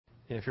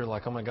If you're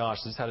like, oh my gosh,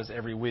 this is how it is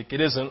every week.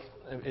 It isn't.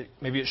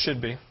 Maybe it should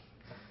be.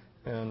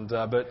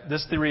 But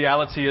the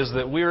reality is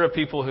that we're a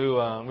people who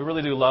we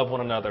really do love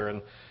one another,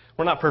 and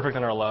we're not perfect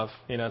in our love.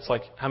 It's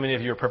like, how many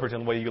of you are perfect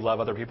in the way you love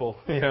other people?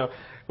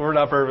 We're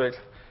not perfect,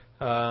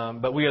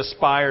 but we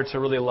aspire to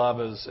really love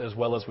as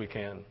well as we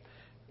can.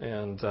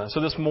 So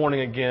this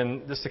morning,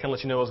 again, just to kind of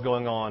let you know what's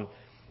going on,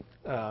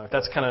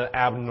 that's kind of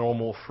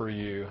abnormal for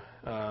you,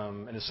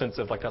 in a sense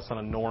of like that's not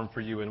a norm for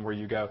you and where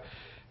you go.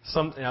 I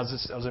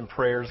was in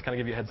prayer, just kind of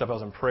give you a heads up. I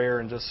was in prayer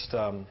and just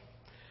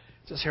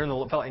hearing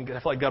I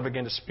felt like God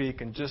began to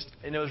speak, and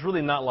it was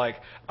really not like,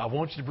 I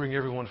want you to bring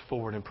everyone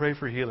forward and pray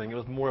for healing. It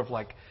was more of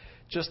like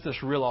just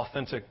this real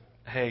authentic,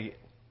 hey,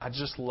 I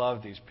just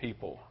love these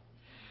people.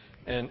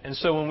 And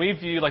so when we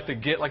view like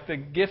the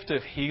gift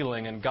of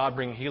healing and God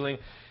bringing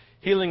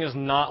healing is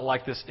not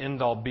like this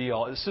end all be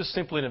all. It's just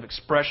simply an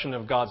expression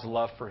of God's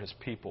love for His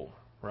people,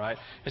 right?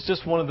 It's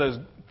just one of those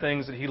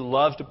things that He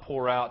loves to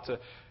pour out to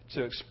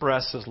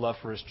express His love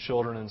for His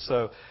children. And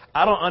so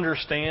I don't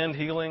understand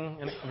healing,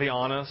 and to be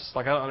honest.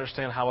 Like, I don't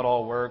understand how it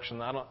all works.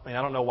 And I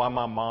don't know why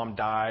my mom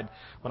died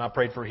when I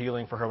prayed for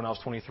healing for her when I was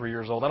 23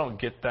 years old. I don't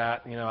get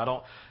that.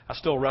 I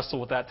still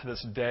wrestle with that to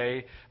this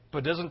day. But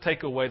it doesn't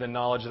take away the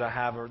knowledge that I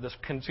have, or the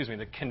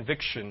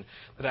conviction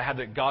that I have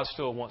that God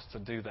still wants to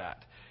do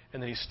that,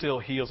 and that He still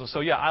heals. And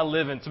so,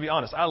 to be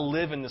honest, I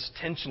live in this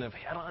tension of,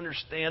 hey, I don't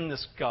understand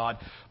this God,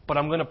 but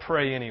I'm going to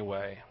pray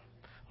anyway.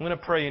 I'm going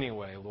to pray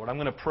anyway, Lord. I'm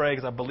going to pray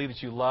because I believe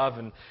that You love.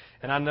 And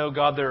I know,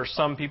 God, there are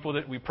some people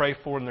that we pray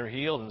for and they're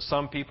healed, and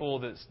some people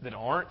that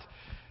aren't.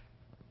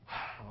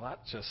 Well, that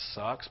just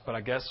sucks. But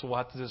I guess we'll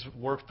have to just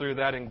work through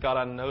that. And God,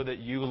 I know that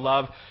You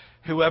love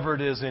whoever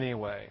it is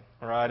anyway.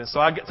 All right? And so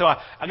I guess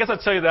I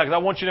tell you that because I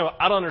want you to know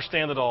I don't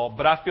understand it all,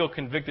 but I feel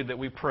convicted that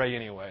we pray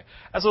anyway.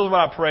 That's what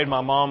I prayed. My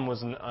mom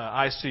was in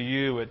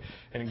ICU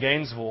in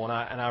Gainesville, and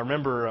I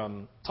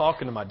remember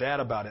talking to my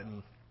dad about it,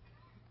 and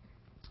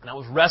I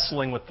was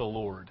wrestling with the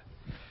Lord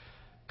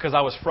because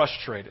I was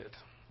frustrated.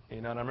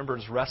 And I remember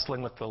just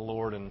wrestling with the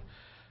Lord. And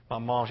my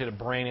mom, she had a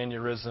brain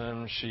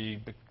aneurysm.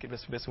 She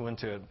basically went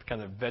to a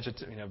kind of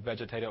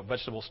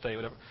vegetable state,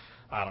 whatever.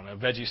 I don't know,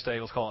 veggie state,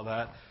 let's call it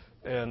that.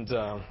 And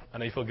I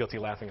know you feel guilty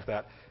laughing at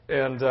that.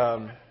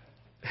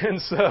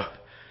 And so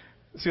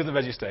she was in a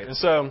veggie state. And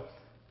so,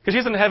 because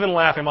she's in heaven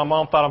laughing, my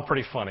mom thought I'm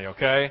pretty funny,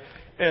 okay?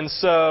 And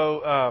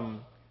so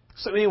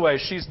anyway,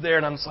 she's there,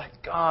 and I'm just like,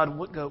 God,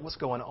 what's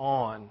going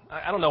on?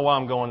 I don't know why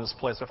I'm going to this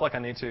place, but I feel like I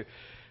need to.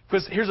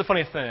 Because here's the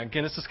funny thing.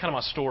 Again, this is kind of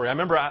my story. I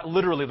remember I felt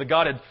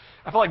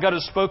like God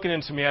had spoken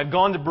into me. I'd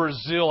gone to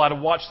Brazil. I'd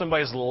watched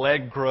somebody's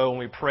leg grow, and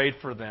we prayed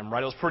for them,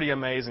 right? It was pretty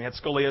amazing. He had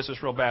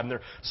scoliosis real bad, and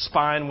their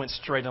spine went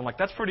straight. And I'm like,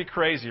 that's pretty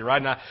crazy,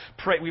 right? And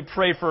we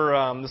prayed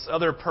for this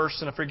other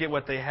person. I forget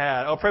what they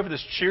had. I prayed for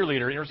this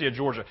cheerleader at University of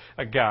Georgia,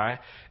 a guy.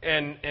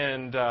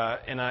 And I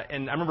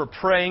remember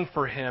praying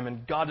for him,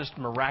 and God just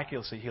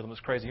miraculously healed him. It was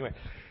crazy.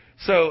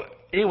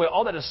 Anyway,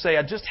 all that to say,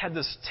 I just had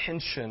this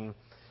tension.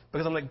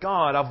 Because I'm like,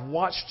 God, I've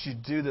watched You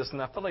do this,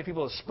 and I felt like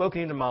people have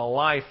spoken into my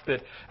life that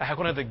I have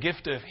the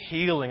gift of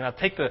healing. And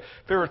if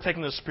I were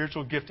taking the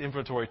spiritual gift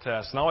inventory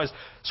test, and I always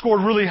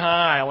scored really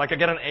high, like I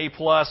got an A+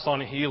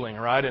 on healing,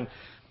 right?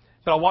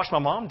 But I watched my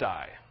mom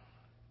die.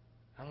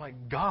 I'm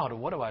like, God,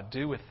 what do I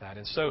do with that?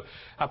 And so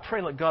I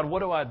prayed, like, God,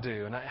 what do I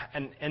do?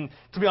 And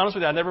to be honest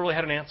with you, I never really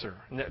had an answer.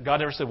 God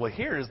never said, well,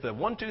 here is the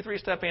 1, 2, 3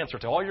 step answer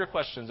to all your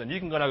questions, and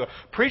you can go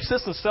preach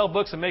this and sell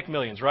books and make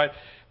millions, right?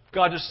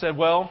 God just said,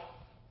 well,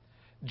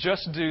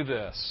 just do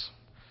this.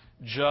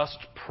 Just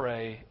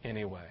pray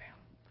anyway.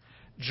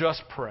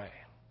 Just pray.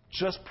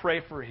 Just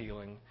pray for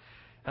healing.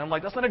 And I'm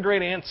like, that's not a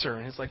great answer.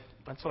 And He's like,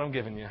 that's what I'm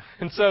giving you.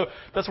 And so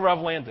that's where I've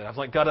landed. I was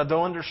like, God, I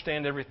don't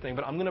understand everything,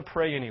 but I'm going to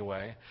pray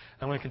anyway.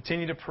 I'm going to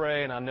continue to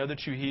pray, and I know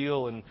that You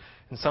heal, and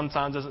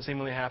sometimes it doesn't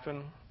seemingly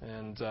happen,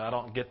 and I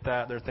don't get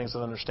that. There are things I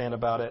don't understand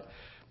about it,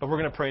 but we're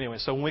going to pray anyway.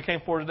 So when we came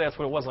forward today, that's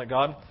what it was. Like,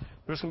 God,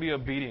 we're just going to be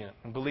obedient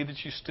and believe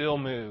that You still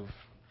move.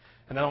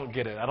 And I don't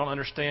get it. I don't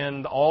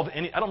understand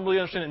I don't really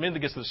understand any of the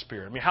gifts of the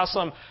Spirit. I mean,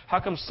 how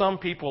come some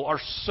people are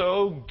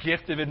so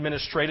gifted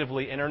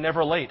administratively and are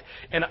never late?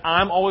 And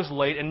I'm always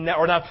late,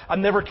 I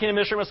never can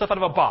administrate myself out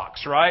of a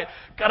box, right?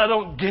 God, I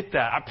don't get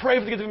that. I pray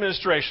for the gift of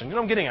administration. You know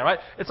what I'm getting at, right?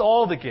 It's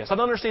all the gifts. I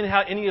don't understand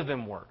how any of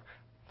them work.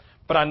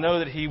 But I know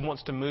that He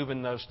wants to move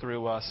in those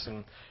through us.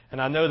 And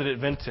I know that at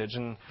Vintage,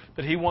 and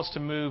that He wants to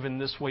move in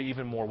this way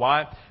even more.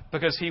 Why?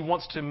 Because He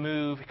wants to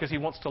move, because He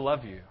wants to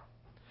love you.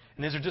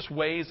 And these are just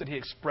ways that He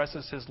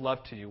expresses His love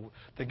to you.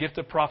 The gift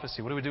of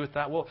prophecy, what do we do with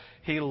that? Well,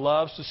 He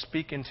loves to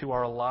speak into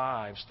our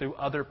lives through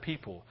other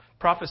people.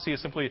 Prophecy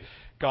is simply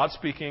God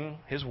speaking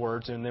His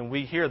words, and then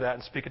we hear that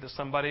and speak it to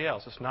somebody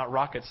else. It's not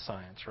rocket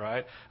science,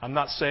 right? I'm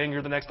not saying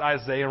you're the next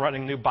Isaiah and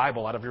writing a new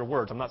Bible out of your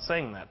words. I'm not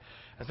saying that.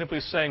 I'm simply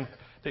saying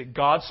that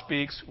God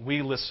speaks,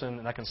 we listen,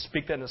 and I can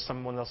speak that into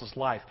someone else's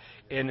life.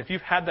 And if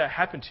you've had that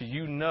happen to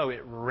you, know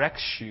it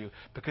wrecks you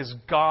because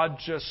God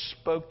just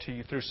spoke to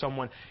you through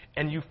someone,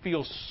 and you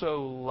feel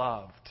so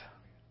loved.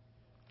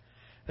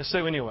 And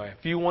so anyway,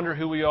 if you wonder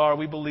who we are,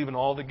 we believe in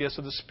all the gifts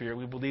of the Spirit.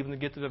 We believe in the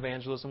gift of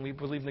evangelism. We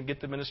believe in the gift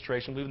of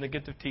administration. We believe in the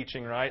gift of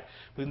teaching, right?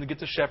 We believe in the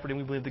gift of shepherding.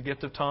 We believe in the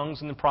gift of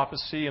tongues and the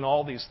prophecy and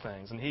all these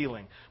things and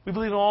healing. We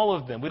believe in all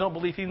of them. We don't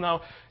believe He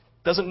now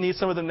doesn't need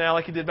some of them now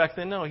like He did back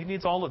then. No, He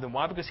needs all of them.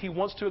 Why? Because He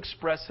wants to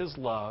express His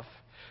love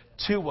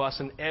to us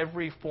in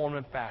every form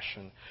and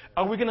fashion.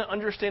 Are we going to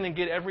understand and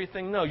get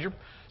everything? No.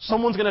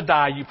 Someone's going to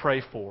die you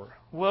pray for.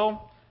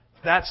 Well,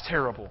 that's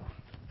terrible.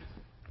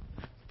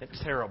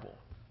 It's terrible.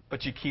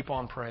 But you keep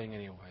on praying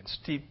anyway.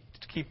 Just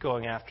keep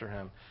going after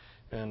Him.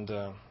 And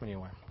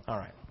anyway, all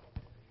right.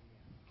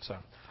 So,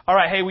 all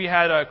right. Hey, we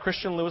had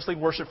Christian Lewis lead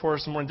worship for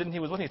us this morning, didn't he?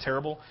 Wasn't he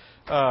terrible?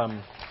 So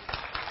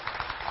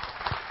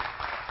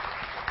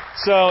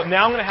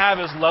now I'm going to have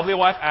his lovely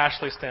wife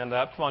Ashley stand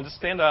up. Come on, just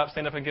stand up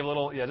and give a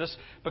little. Yeah, just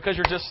because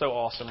you're just so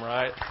awesome,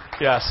 right?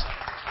 Yes.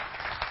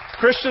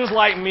 Christians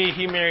like me,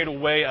 he married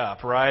way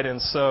up, right? And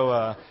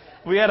so.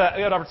 We had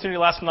an opportunity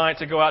last night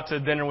to go out to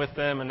dinner with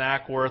them in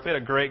Ackworth. We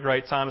had a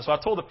great time. So I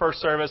told the first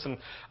service, and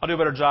I'll do a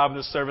better job in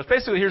this service.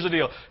 Basically, here's the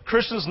deal.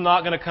 Christian's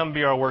not going to come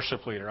be our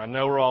worship leader. I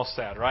know we're all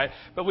sad, right?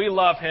 But we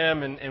love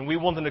him, and we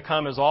want them to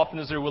come as often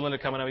as they're willing to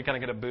come. I know we kind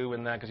of get a boo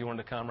in that because he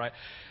wanted to come, right?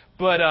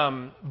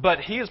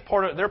 But he is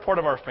they're part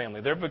of our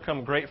family. They've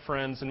become great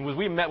friends. And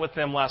we met with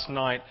them last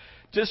night,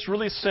 just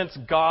really sense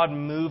God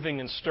moving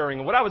and stirring.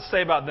 And what I would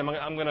say about them,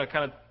 I'm going to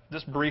kind of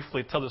just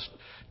briefly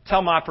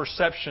tell my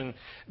perception.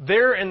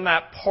 They're in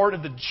that part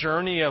of the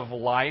journey of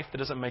life that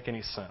doesn't make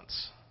any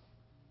sense.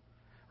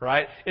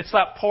 Right? It's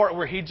that part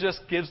where He just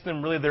gives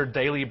them really their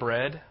daily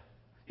bread.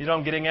 You know what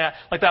I'm getting at?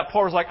 Like that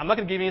part is like, I'm not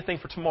going to give you anything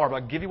for tomorrow, but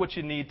I'll give you what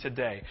you need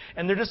today.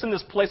 And they're just in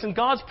this place, and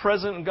God's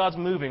present and God's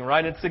moving,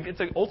 right?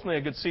 It's ultimately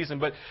a good season,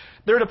 but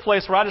they're at a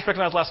place where I just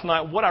recognized last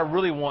night what I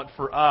really want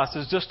for us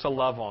is just to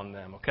love on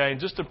them, okay?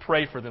 And just to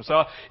pray for them.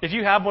 So if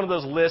you have one of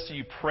those lists that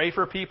you pray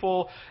for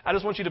people, I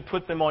just want you to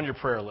put them on your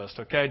prayer list,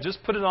 okay?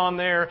 Just put it on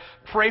there.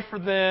 Pray for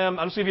them.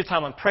 I'm just going to give you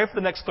a timeline. Pray for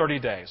the next 30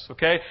 days,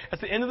 okay? At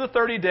the end of the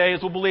 30 days,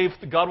 we'll believe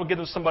that God will give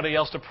them somebody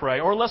else to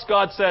pray. Or unless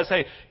God says,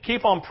 hey,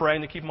 keep on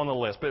praying to keep them on the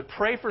list. But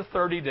pray for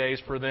 30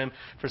 days for them,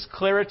 for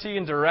clarity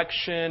and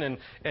direction,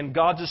 and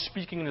God just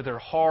speaking into their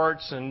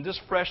hearts, and just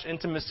fresh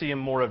intimacy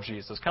and more of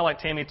Jesus. Kind of like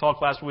Tammy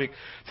talked last week.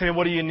 Tammy,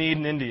 what do you need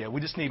in India?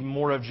 We just need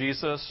more of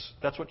Jesus.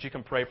 That's what you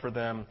can pray for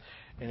them,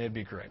 and it'd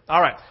be great.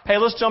 All right. Hey,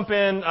 let's jump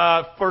in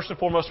first and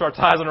foremost to our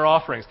tithes and our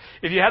offerings.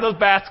 If you have those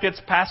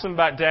baskets, pass them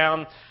back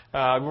down.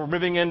 We're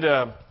moving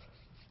into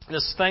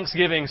this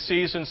Thanksgiving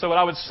season. So what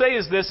I would say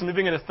is this,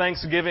 moving into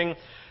Thanksgiving,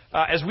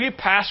 as we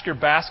pass your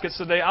baskets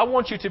today, I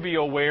want you to be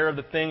aware of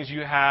the things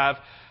you have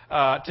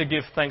to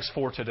give thanks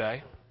for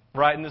today,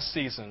 right, in this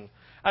season.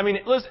 I mean,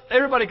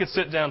 everybody could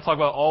sit down and talk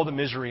about all the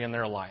misery in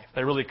their life.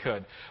 They really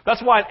could.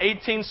 That's why in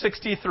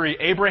 1863,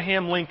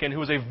 Abraham Lincoln, who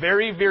was a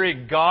very, very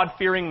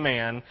God-fearing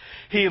man,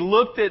 he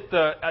looked at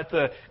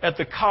the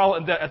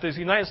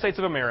United States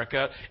of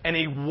America, and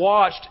he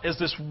watched as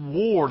this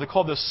war, they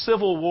called the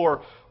Civil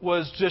War,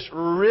 was just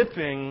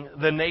ripping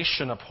the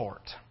nation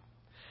apart.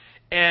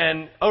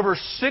 And over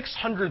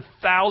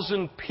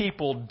 600,000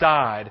 people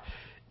died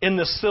in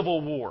the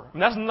Civil War.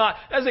 And that's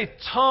a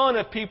ton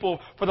of people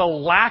for the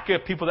lack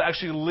of people that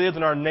actually lived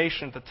in our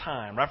nation at the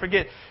time. I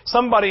forget,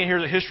 somebody in here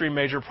who's a history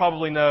major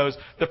probably knows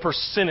the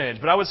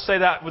percentage, but I would say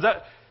was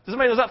that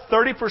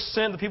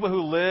 30% of the people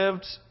who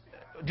lived?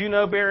 Do you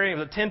know, Barry?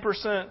 Was it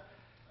 10%?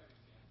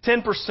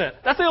 10%.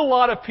 That's a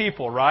lot of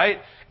people, right?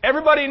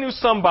 Everybody knew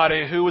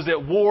somebody who was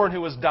at war and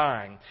who was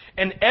dying.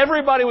 And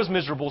everybody was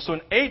miserable. So in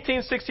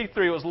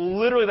 1863, it was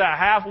literally that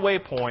halfway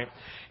point.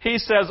 He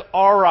says,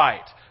 all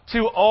right,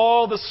 to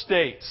all the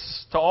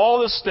states,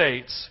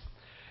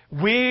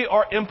 we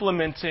are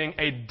implementing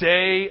a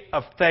day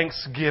of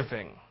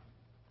Thanksgiving.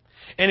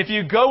 And if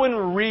you go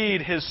and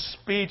read his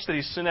speech that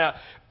he sent out,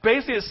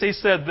 basically he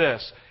said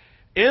this: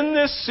 in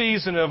this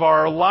season of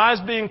our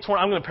lives being torn,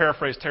 I'm going to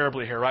paraphrase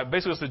terribly here, right?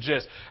 Basically, it's the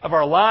gist of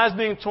our lives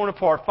being torn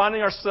apart,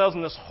 finding ourselves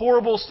in this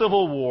horrible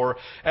civil war,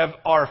 of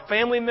our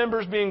family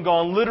members being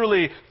gone,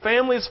 literally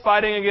families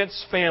fighting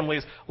against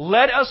families.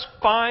 Let us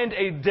find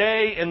a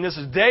day in this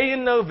day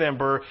in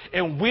November,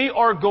 and we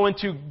are going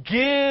to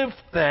give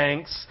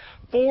thanks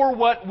for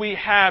what we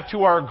have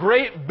to our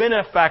great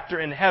benefactor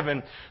in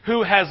heaven,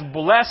 who has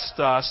blessed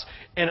us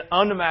in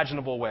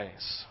unimaginable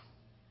ways.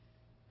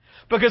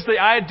 Because the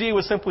idea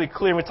was simply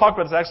clear. We talked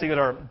about this actually at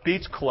our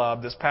beach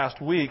club this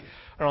past week,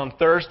 or on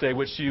Thursday,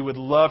 which you would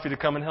love for you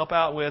to come and help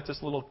out with.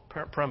 Just a little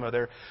promo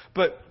there.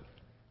 But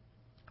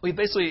we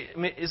basically,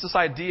 it's this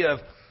idea of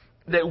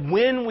that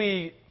when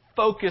we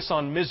focus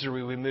on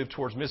misery, we move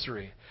towards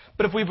misery.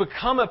 But if we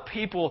become a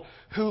people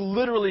who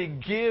literally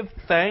give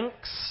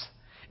thanks,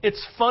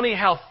 it's funny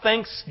how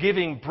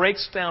Thanksgiving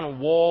breaks down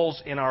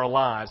walls in our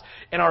lives,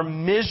 and our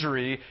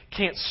misery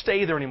can't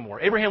stay there anymore.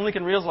 Abraham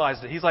Lincoln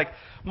realized it. He's like,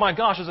 my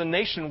gosh, as a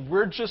nation,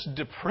 we're just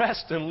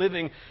depressed and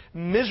living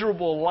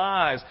miserable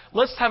lives.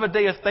 Let's have a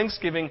day of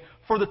Thanksgiving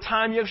for the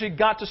time you actually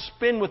got to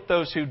spend with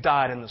those who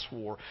died in this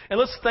war. And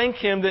let's thank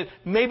Him that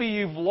maybe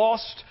you've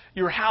lost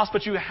your house,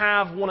 but you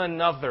have one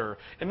another.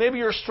 And maybe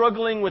you're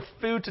struggling with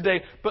food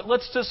today, but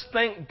let's just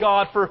thank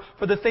God for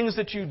the things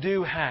that you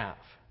do have.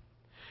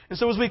 And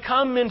so as we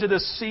come into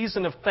this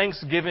season of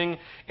Thanksgiving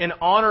in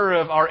honor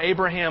of our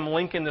Abraham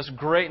Lincoln, this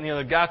great,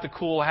 the guy with the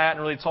cool hat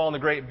and really tall and the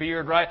great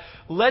beard, right?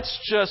 Let's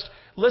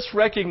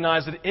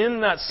recognize that in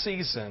that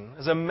season,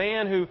 as a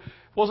man who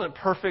wasn't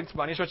perfect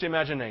by any stretch of the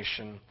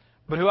imagination,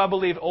 but who I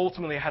believe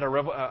ultimately had a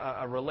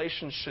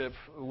relationship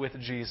with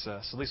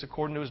Jesus, at least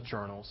according to his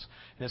journals,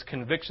 and his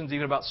convictions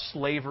even about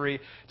slavery,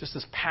 just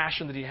this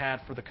passion that he had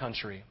for the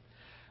country.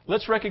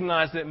 Let's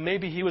recognize that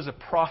maybe he was a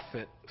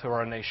prophet to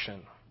our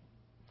nation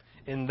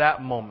in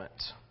that moment,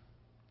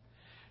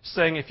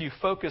 saying if you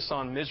focus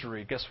on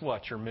misery, guess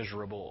what? You're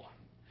miserable.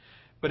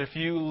 But if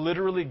you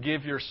literally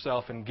give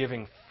yourself in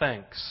giving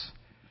thanks,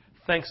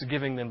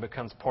 thanksgiving then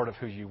becomes part of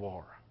who you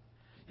are.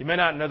 You may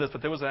not know this,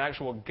 but there was an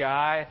actual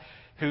guy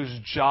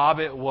whose job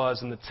it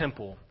was in the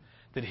temple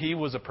that he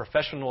was a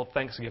professional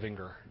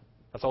thanksgivinger.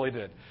 That's all he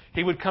did.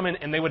 He would come in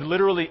and they would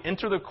literally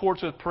enter the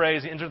courts with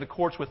praise, enter the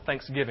courts with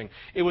thanksgiving.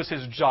 It was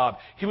his job.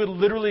 He would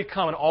literally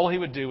come and all he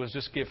would do was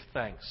just give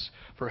thanks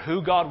for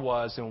who God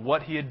was and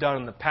what He had done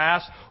in the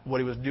past, what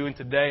He was doing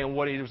today, and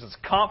what He was as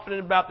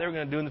confident about they were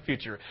going to do in the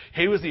future.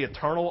 He was the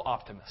eternal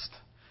optimist.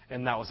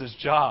 And that was his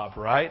job,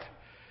 right?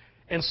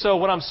 And so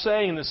what I'm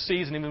saying this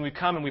season, even when we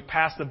come and we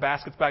pass the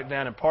baskets back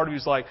down, and part of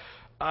you's like,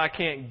 I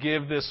can't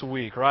give this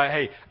week, right?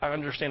 Hey, I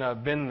understand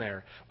I've been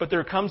there. But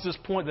there comes this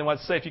point, then I'd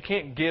say, if you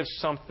can't give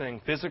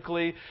something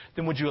physically,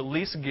 then would you at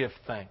least give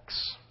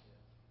thanks?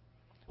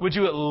 Would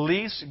you at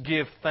least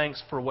give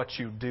thanks for what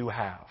you do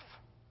have?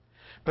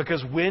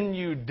 Because when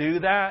you do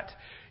that,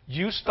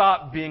 you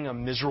stop being a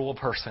miserable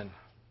person.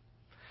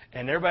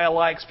 And everybody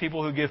likes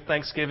people who give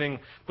thanksgiving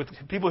with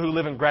people who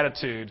live in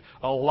gratitude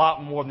a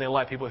lot more than they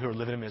like people who are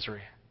living in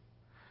misery.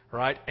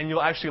 Right? And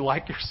you'll actually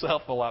like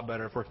yourself a lot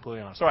better, if we're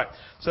completely honest. All right.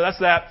 So that's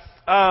that.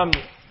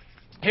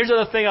 Here's the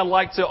other thing I'd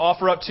like to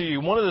offer up to you.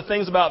 One of the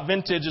things about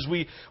Vintage is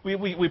we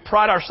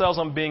pride ourselves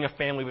on being a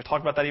family. We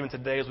talked about that even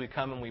today as we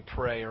come and we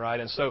pray, right?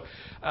 And so,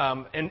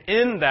 and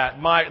in that,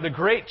 the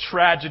great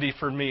tragedy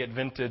for me at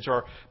Vintage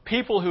are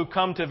people who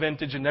come to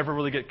Vintage and never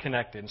really get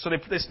connected. And so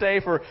they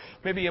stay for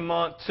maybe a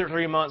month, 2 or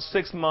 3 months,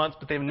 6 months,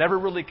 but they never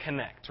really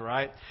connect,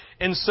 right?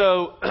 And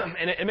so,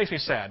 and it makes me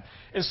sad.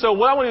 And so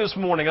what I want to do this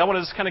morning, I want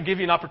to just kind of give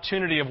you an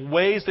opportunity of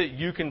ways that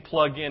you can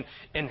plug in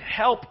and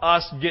help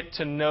us get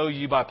to know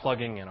you by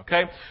plugging in,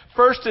 okay?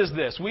 First is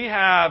this. We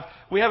have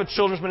a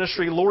children's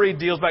ministry. Lori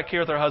deals back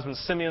here with her husband,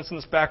 Simeon's in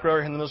this back row,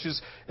 and then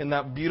she's in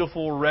that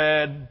beautiful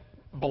red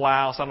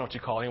blouse. I don't know what you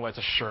call it. Anyway, it's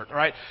a shirt,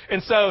 right?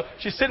 And so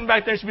she's sitting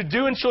back there. She's been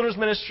doing children's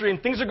ministry,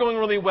 and things are going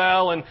really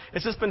well, and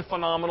it's just been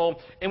phenomenal.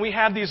 And we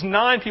have these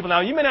 9 people. Now,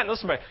 you may not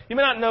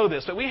know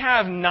this, but we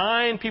have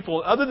 9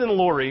 people, other than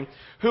Lori,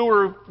 who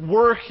are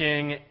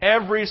working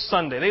every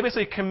Sunday. They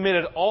basically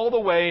committed all the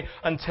way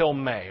until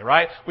May,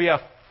 right? We have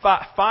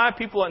 5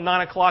 people at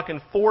 9 o'clock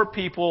and 4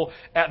 people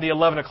at the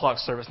 11 o'clock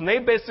service. And they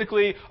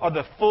basically are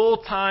the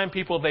full-time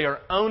people. They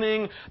are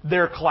owning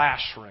their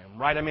classroom,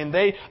 right? I mean,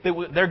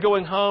 they're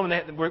going home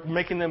and we're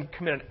making them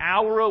commit an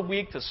hour a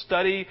week to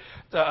study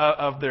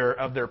of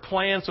their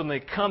plans. So when they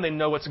come, they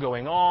know what's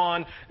going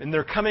on, and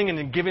they're coming in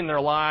and giving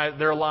their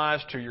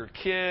lives to your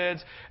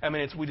kids. I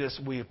mean,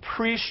 we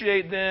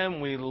appreciate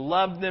them. We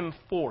love them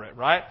for it,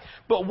 right?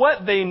 But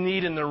what they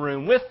need in the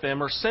room with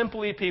them are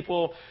simply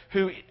people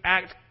who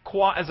act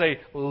as a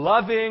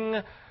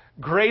loving,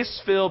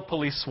 grace-filled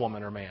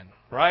policewoman or man,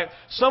 right?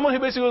 Someone who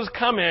basically will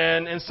come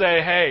in and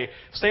say, hey,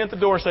 stand at the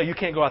door and say, you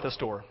can't go out this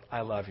door.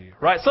 I love you,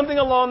 right? Something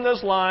along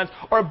those lines.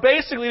 Or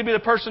basically to be the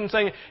person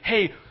saying,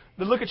 hey,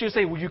 they look at you and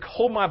say, will you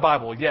hold my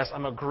Bible? Yes,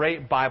 I'm a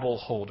great Bible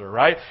holder,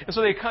 right? And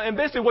so and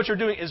basically what you're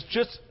doing is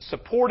just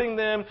supporting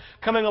them,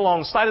 coming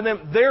alongside of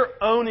them.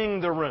 They're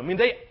owning the room. I mean,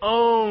 they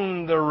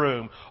own the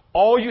room.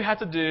 All you have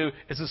to do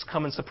is just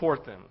come and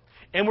support them.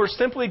 And we're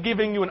simply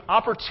giving you an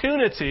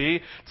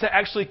opportunity to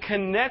actually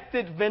connect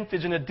at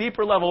Vintage in a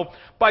deeper level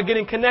by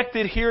getting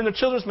connected here in the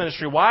children's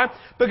ministry. Why?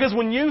 Because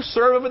when you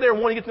serve over there and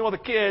want to get to know all the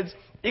kids,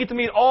 you get to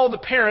meet all the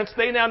parents.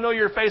 They now know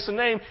your face and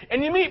name.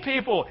 And you meet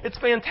people. It's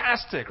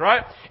fantastic,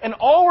 right? And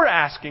all we're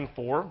asking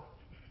for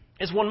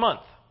is 1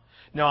 month.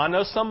 Now, I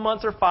know some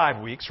months are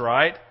 5 weeks,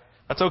 right?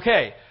 That's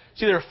okay.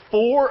 It's either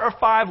 4 or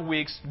 5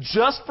 weeks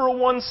just for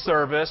one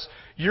service.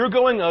 You're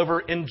going over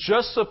and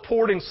just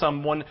supporting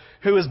someone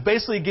who is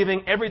basically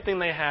giving everything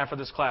they have for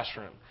this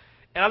classroom.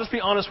 And I'll just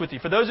be honest with you.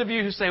 For those of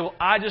you who say, well,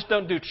 I just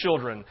don't do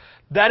children,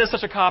 that is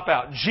such a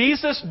cop-out.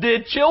 Jesus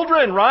did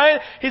children,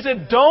 right? He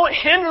said, don't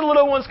hinder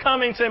little ones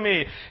coming to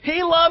me.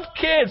 He loved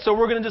kids, so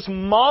we're going to just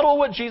model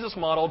what Jesus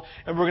modeled,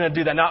 and we're going to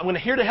do that. Now, I'm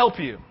here to help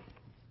you.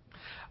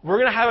 We're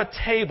going to have a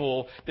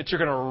table that you're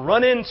going to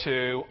run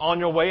into on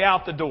your way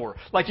out the door.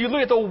 Like you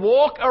have to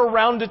walk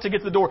around it to get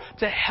to the door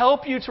to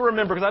help you to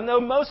remember. Because I know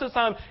most of the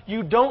time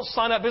you don't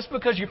sign up just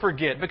because you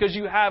forget, because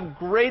you have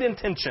great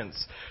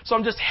intentions. So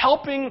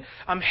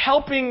I'm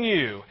helping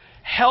you.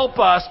 Help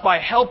us by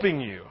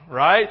helping you,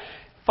 right?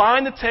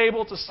 find the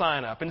table to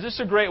sign up. And it's just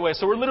a great way.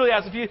 So we're literally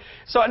asking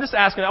so I'm just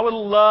asking, I would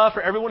love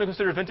for everyone who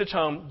considers Vintage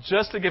Home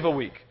just to give a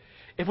week.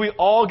 If we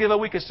all give a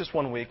week, it's just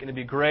 1 week, and it'd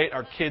be great.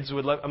 Our kids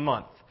would love a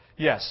month.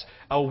 Yes,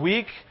 a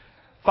week,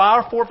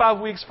 4 or 5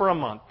 weeks for a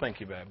month. Thank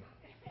you, babe.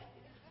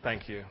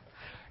 Thank you.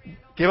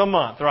 Give a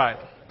month, right.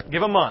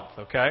 Give a month,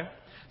 okay?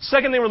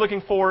 Second thing we're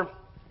looking for,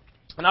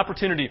 an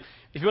opportunity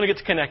if you want to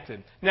get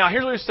connected. Now,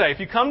 here's what we say. If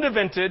you come to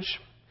Vintage,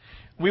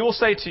 we will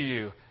say to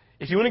you,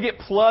 if you want to get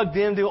plugged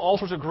in, do all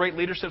sorts of great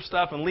leadership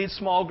stuff and lead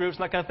small groups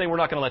and that kind of thing, we're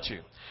not going to let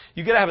you.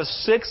 You got to have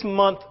a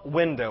 6-month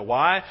window.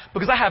 Why?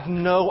 Because I have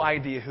no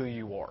idea who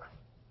you are,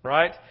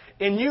 right?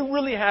 And you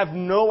really have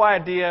no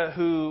idea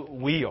who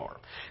we are.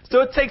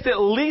 So it takes at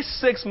least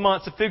 6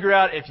 months to figure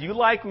out if you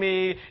like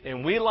me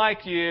and we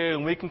like you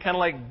and we can kind of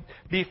like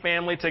be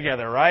family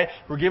together, right?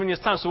 We're giving you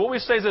this time. So what we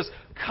say is this,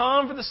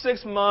 come for the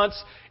 6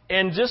 months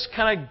and just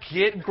kind of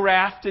get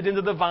grafted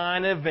into the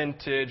vine of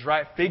Vintage,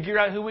 right? Figure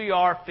out who we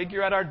are,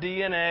 figure out our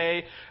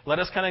DNA. Let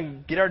us kind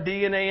of get our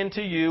DNA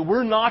into you.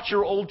 We're not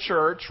your old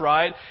church,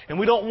 right? And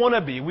we don't want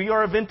to be. We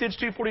are a Vintage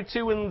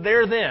 242 and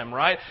they're them,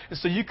 right? And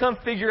so you come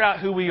figure out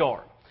who we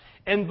are.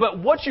 But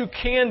what you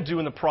can do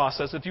in the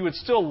process, if you would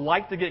still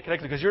like to get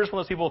connected, because you're just one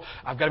of those people,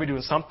 I've got to be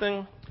doing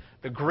something,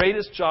 the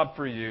greatest job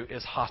for you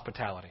is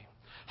hospitality.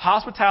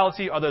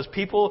 Hospitality are those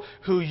people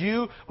who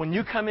when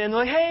you come in, they're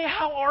like, hey,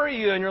 how are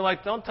you? And you're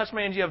like, don't touch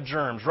my hands, you have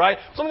germs, right?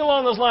 Something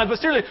along those lines. But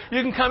seriously,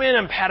 you can come in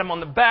and pat them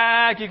on the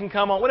back. You can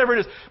come on, whatever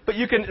it is. But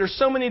there's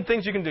so many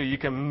things you can do. You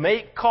can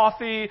make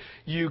coffee.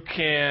 You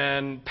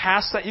can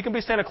you can be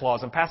Santa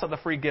Claus and pass out the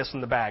free gifts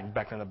in the bag,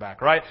 back in the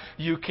back, right?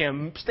 You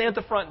can stand at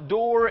the front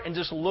door and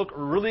just look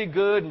really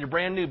good in your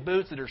brand new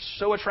boots that are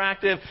so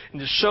attractive and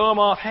just show them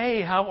off.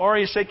 Hey, how are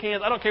you? Shake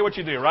hands. I don't care what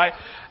you do, right?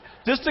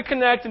 Just to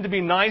connect and to be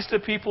nice to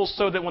people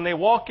so that when they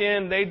walk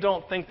in, they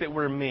don't think that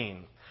we're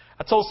mean.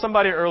 I told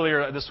somebody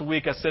earlier this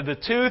week, I said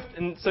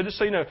so just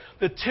so you know,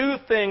 the 2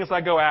 things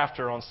I go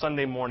after on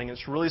Sunday morning,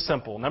 it's really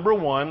simple. Number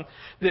 1,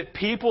 that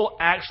people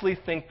actually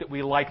think that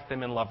we like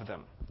them and love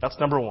them. That's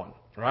number 1,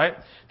 right?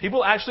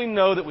 People actually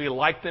know that we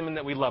like them and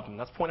that we love them.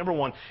 That's point number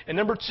 1. And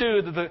number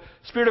 2, that the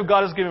Spirit of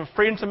God has given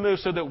freedom to move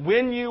so that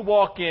when you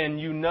walk in,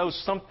 you know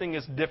something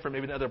is different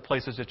maybe than other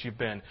places that you've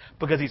been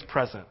because He's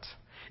present.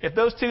 If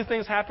those 2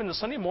 things happen, the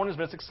Sunday morning has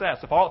been a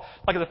success.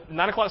 Like at the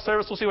 9 o'clock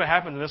service, we'll see what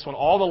happens in this one.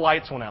 All the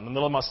lights went out in the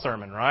middle of my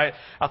sermon, right?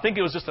 I think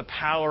it was just a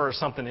power or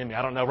something in me.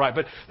 I don't know, right?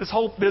 But this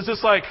whole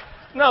business, like,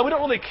 no, we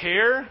don't really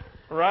care,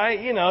 right?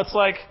 It's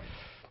like,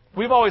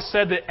 we've always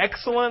said that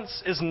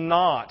excellence is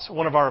not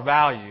one of our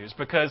values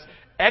because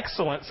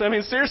excellence,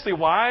 seriously,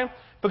 why?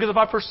 Because if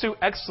I pursue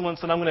excellence,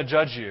 then I'm going to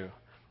judge you.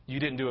 You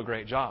didn't do a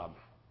great job.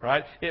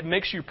 Right? It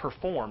makes you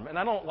perform. And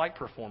I don't like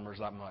performers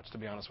that much, to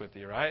be honest with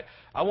you, right?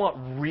 I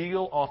want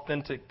real,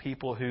 authentic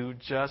people who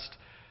just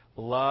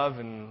love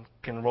and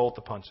can roll with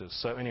the punches.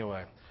 So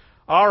anyway.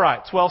 All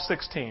right,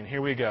 12:16. Here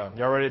we go.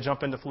 Y'all ready to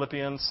jump into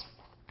Philippians?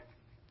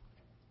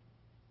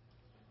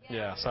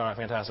 Yeah, sorry,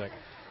 fantastic.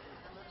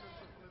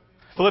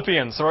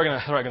 Philippians. So we're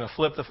gonna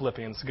flip the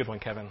Philippians. Good one,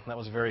 Kevin. That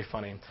was very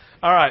funny.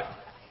 All right.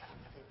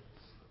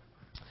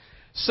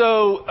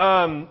 So,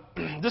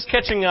 just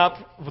catching up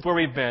with where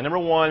we've been. Number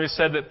 1, we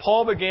said that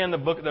Paul began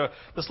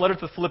this letter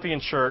to the Philippian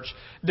church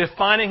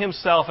defining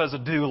himself as a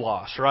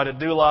doulos, right? A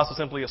doulos is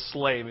simply a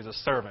slave. He's a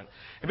servant.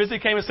 He basically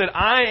came and said,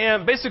 I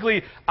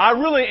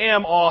really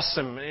am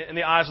awesome in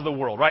the eyes of the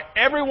world, right?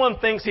 Everyone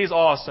thinks he's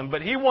awesome,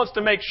 but he wants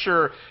to make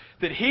sure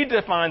that he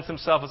defines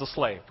himself as a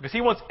slave because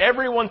he wants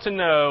everyone to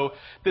know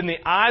that in the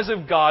eyes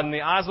of God, in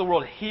the eyes of the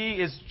world, he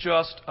is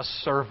just a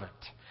servant.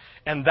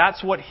 And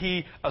that's what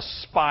he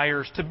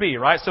aspires to be,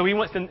 right? So he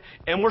wants to,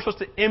 and we're supposed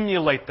to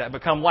emulate that,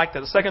 become like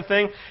that. The second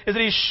thing is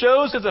that he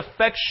shows his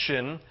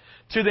affection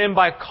to them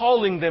by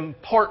calling them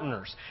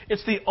partners.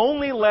 It's the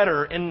only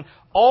letter in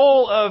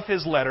all of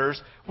his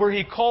letters where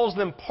he calls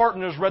them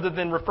partners rather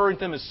than referring to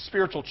them as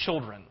spiritual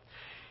children.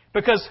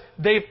 Because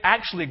they've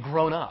actually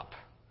grown up.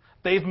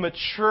 They've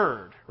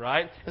matured,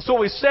 right? And so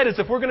what we said is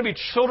if we're going to be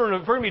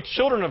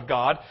children of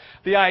God,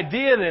 the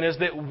idea then is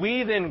that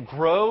we then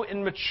grow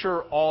and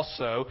mature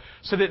also,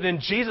 so that then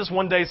Jesus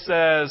one day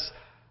says,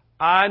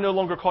 I no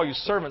longer call you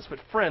servants, but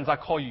friends. I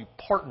call you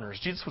partners.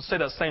 Jesus would say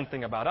that same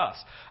thing about us.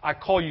 I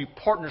call you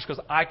partners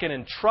because I can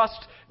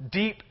entrust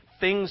deep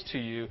things to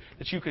you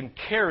that you can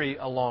carry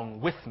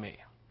along with me.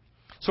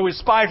 So we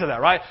aspire to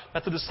that, right?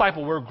 That's a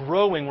disciple. We're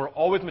growing. We're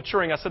always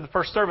maturing. I said in the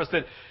first service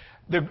that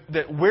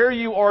where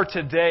you are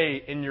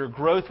today in your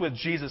growth with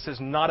Jesus is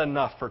not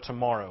enough for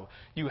tomorrow.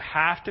 You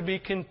have to be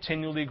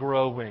continually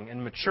growing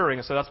and maturing.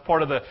 And so that's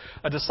part of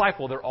a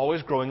disciple. They're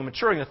always growing and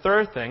maturing. The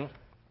third thing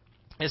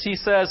is we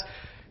said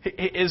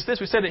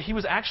that he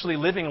was actually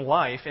living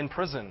life in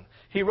prison.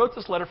 He wrote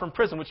this letter from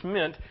prison, which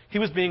meant he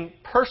was being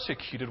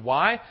persecuted.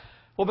 Why?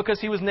 Well, because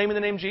he was naming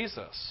the name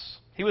Jesus.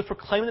 He was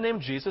proclaiming the name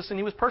Jesus, and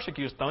he was persecuted.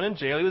 He was thrown in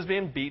jail. He was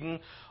being beaten,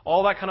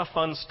 all that kind of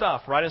fun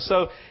stuff, right? And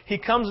so he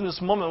comes in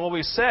this moment, and what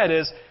we said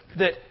is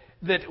that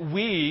that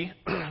we,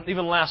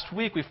 even last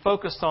week, we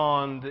focused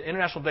on the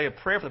International Day of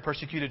Prayer for the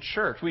Persecuted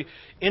Church. We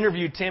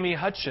interviewed Tammy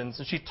Hutchins,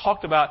 and she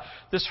talked about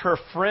her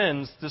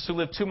friends, who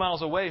lived 2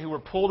 miles away, who were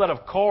pulled out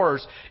of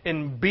cars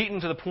and beaten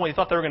to the point he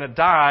thought they were going to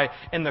die,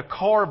 and the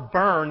car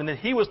burned, and then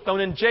he was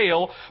thrown in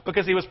jail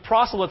because he was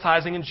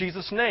proselytizing in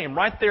Jesus' name,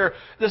 right there,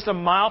 just a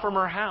mile from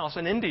her house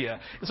in India.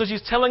 And so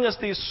she's telling us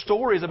these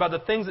stories about the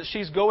things that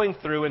she's going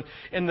through,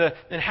 and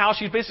how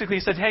she basically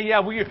said, hey,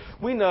 yeah,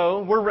 we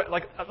know,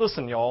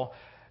 listen, y'all.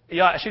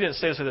 Yeah, she didn't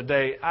say this the other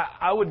day.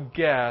 I would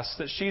guess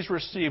that she's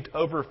received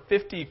over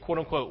 50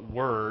 quote-unquote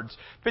words.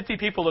 50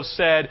 people have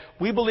said,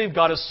 we believe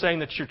God is saying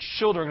that your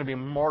children are going to be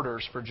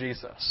martyrs for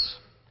Jesus.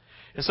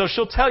 And so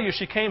she'll tell you,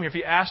 she came here, if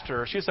you asked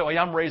her, she'd say, well,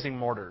 yeah, I'm raising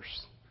martyrs.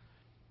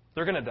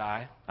 They're going to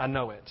die. I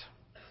know it.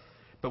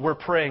 But we're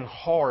praying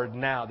hard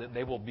now that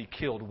they will be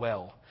killed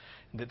well,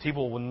 and that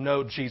people will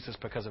know Jesus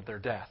because of their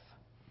death.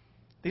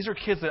 These are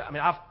kids that,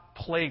 I've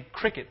played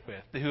cricket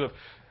with, who have...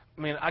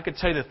 I could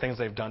tell you the things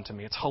they've done to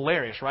me. It's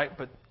hilarious, right?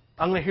 But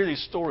I'm going to hear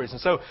these stories. And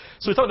so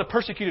we thought the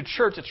persecuted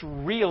church, it's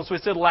real. And so we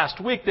said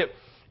last week,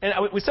 and I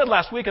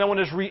want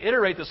to just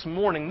reiterate this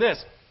morning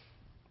this.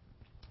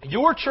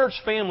 Your church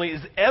family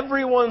is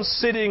everyone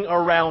sitting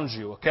around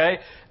you, okay?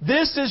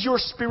 This is your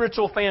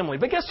spiritual family.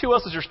 But guess who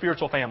else is your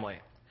spiritual family?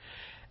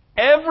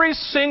 Every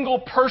single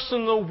person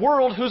in the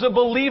world who's a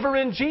believer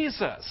in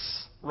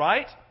Jesus,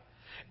 right?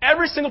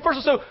 Every single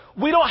person. So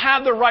we don't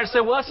have the right to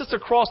say, well, that's just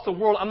across the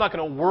world. I'm not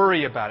going to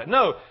worry about it.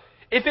 No.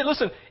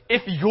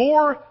 If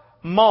your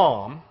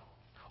mom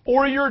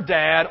or your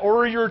dad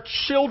or your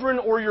children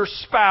or your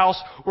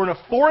spouse were in a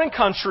foreign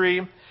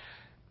country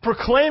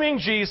proclaiming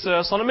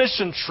Jesus on a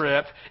mission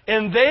trip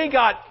and they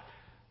got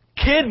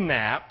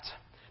kidnapped,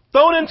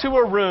 thrown into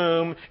a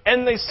room,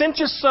 and they sent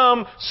you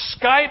some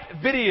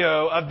Skype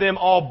video of them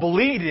all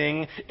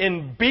bleeding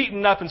and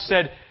beaten up and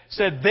said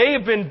they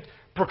have been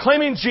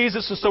proclaiming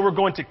Jesus, and so we're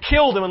going to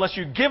kill them unless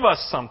you give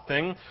us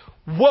something,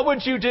 what would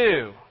you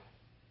do?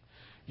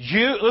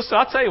 Listen,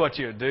 I'll tell you what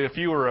you would do if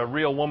you were a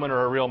real woman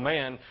or a real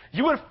man.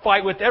 You would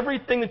fight with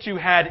everything that you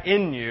had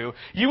in you.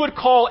 You would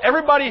call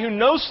everybody who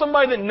knows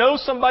somebody that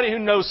knows somebody who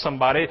knows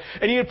somebody,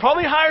 and you'd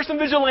probably hire some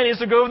vigilantes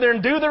to go over there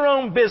and do their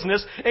own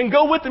business and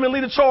go with them and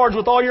lead a charge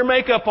with all your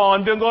makeup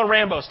on, going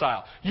Rambo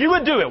style. You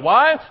would do it.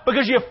 Why?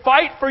 Because you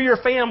fight for your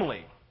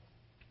family.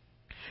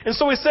 And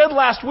so we said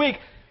last week,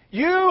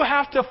 you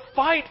have to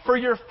fight for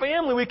your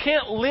family. We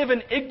can't live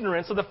in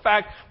ignorance of the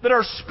fact that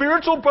our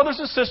spiritual brothers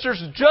and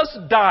sisters just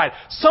died.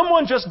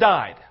 Someone just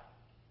died.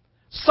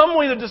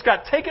 Someone either just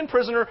got taken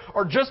prisoner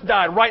or just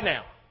died right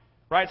now.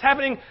 Right? It's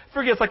happening,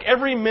 it's like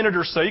every minute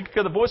or so. You can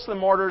go to the Voice of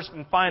the Martyrs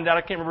and find out.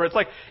 I can't remember. It's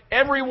like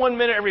every 1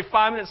 minute, every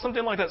 5 minutes,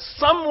 something like that.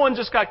 Someone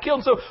just got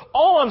killed. So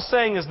all I'm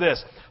saying is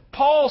this.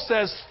 Paul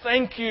says,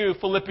 thank you,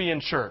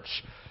 Philippian church.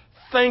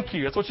 Thank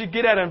you. That's what you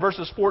get at in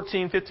verses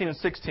 14, 15, and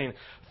 16.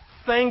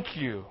 Thank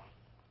you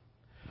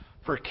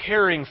for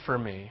caring for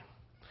me,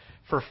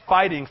 for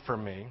fighting for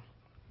me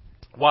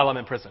while I'm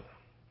in prison.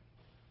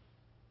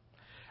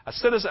 I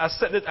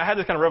had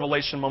this kind of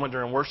revelation moment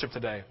during worship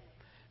today.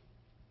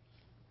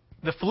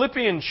 The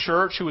Philippian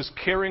church who was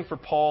caring for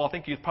Paul, I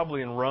think he was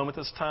probably in Rome at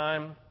this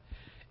time,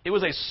 it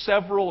was a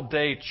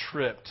several-day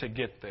trip to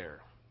get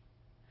there,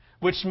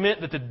 which meant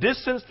that the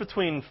distance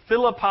between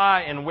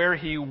Philippi and where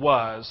he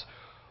was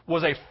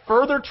a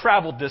further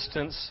travel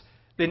distance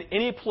than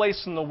any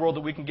place in the world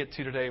that we can get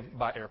to today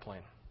by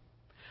airplane,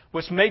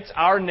 which makes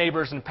our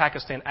neighbors in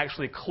Pakistan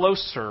actually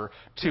closer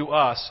to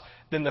us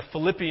than the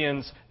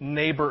Philippians'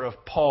 neighbor of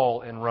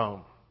Paul in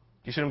Rome.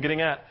 You see what I'm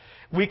getting at?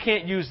 We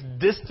can't use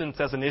distance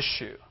as an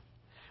issue.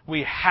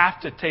 We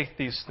have to take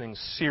these things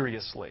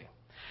seriously.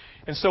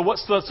 And so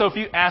if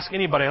you ask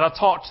anybody, and I've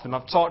talked to them,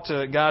 I've talked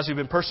to guys who've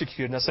been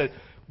persecuted, and I said,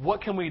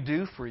 what can we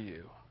do for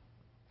you?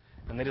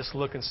 And they just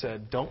look and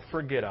said, don't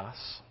forget us,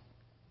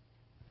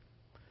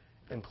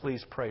 and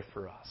please pray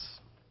for us.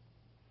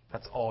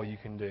 That's all you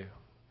can do.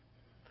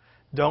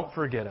 Don't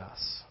forget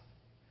us,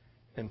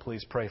 and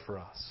please pray for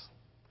us.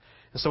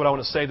 And so what I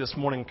want to say this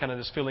morning, kind of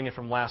just filling in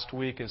from last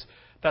week, is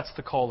that's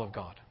the call of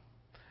God.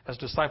 As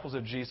disciples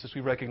of Jesus,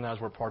 we recognize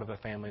we're part of a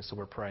family, so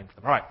we're praying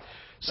for them. All right.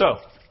 So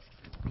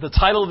the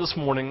title of this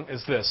morning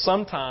is this: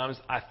 Sometimes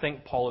I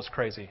think Paul is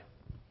crazy.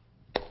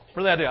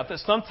 Really, I do.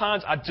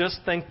 Sometimes I just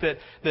think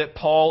that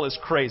Paul is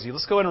crazy.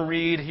 Let's go ahead and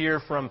read here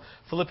from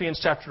Philippians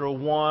chapter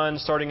 1,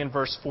 starting in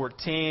verse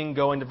 14,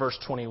 going to verse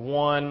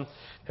 21. If you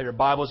have your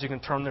Bibles, you can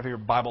turn there. If you have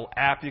your Bible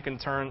app, you can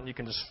turn. You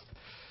can just,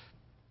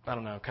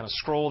 kind of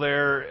scroll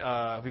there.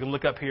 You can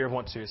look up here if you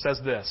want to. It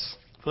says this,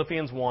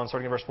 Philippians 1,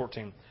 starting in verse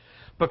 14.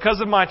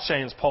 Because of my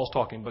chains, Paul's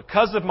talking,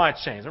 because of my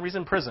chains, and he's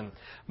in prison,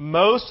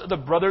 most of the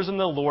brothers in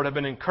the Lord have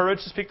been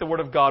encouraged to speak the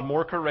word of God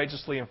more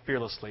courageously and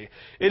fearlessly.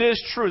 It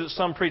is true that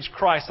some preach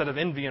Christ out of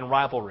envy and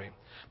rivalry,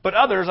 but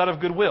others out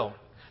of goodwill.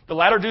 The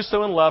latter do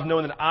so in love,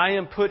 knowing that I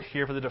am put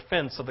here for the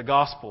defense of the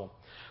gospel.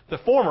 The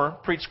former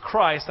preach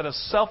Christ out of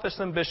selfish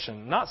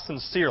ambition, not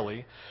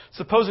sincerely,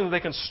 supposing that they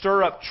can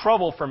stir up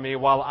trouble for me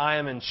while I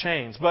am in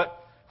chains. But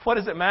What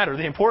does it matter?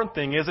 The important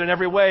thing is that in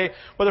every way,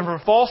 whether from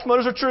false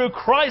motives or true,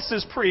 Christ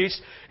is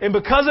preached, and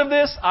because of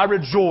this, I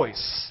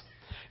rejoice.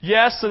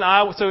 Yes,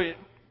 so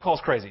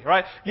Paul's crazy,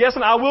 right? Yes,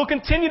 and I will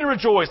continue to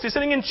rejoice. He's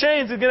sitting in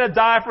chains. He's going to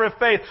die for his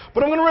faith.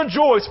 But I'm going to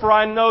rejoice, for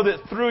I know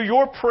that through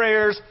your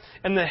prayers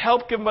and the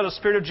help given by the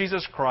Spirit of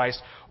Jesus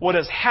Christ, what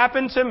has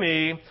happened to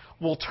me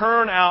will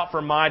turn out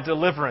for my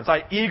deliverance.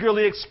 I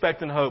eagerly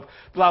expect and hope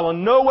that I will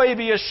no way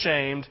be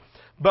ashamed,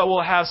 but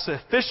will have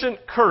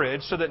sufficient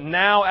courage so that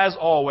now, as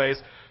always,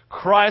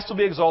 Christ will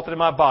be exalted in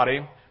my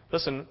body.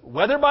 Listen,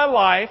 whether by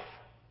life,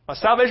 my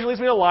salvation leads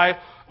me to life,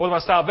 or my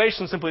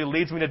salvation simply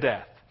leads me to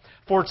death.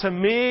 For to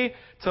me,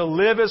 to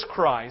live is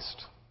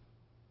Christ,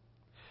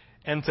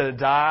 and to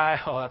die,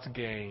 that's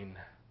gain.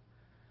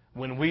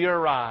 When we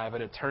arrive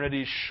at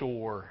eternity's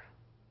shore,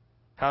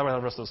 however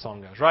the rest of the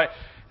song goes, right?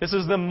 This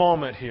is the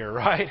moment here,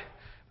 right?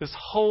 This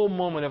whole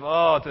moment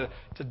of,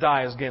 to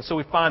die is gain. So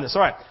we find this.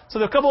 All right. So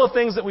there are a couple of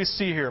things that we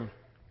see here.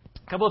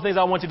 A couple of things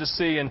I want you to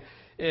see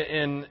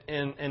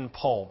in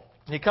Paul.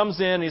 He comes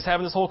in, he's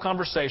having this whole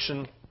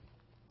conversation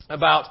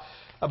about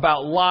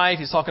life.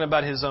 He's talking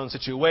about his own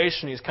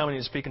situation. He's coming,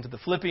 he's speaking to the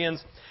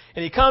Philippians.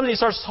 And he comes and he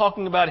starts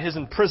talking about his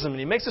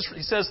imprisonment.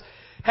 He says,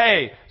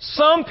 hey,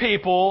 some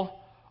people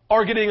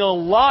are getting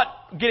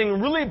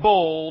really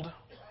bold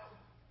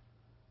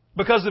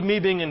because of me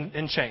being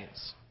in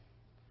chains.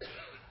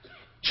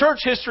 Church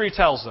history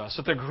tells us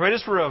that the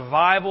greatest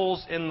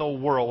revivals in the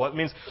world, what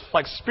means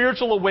like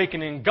spiritual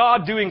awakening,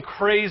 God doing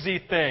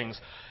crazy things,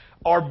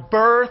 are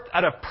birthed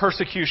out of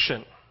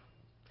persecution.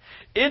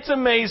 It's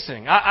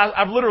amazing.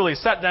 I've literally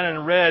sat down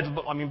and read,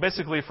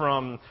 basically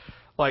from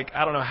I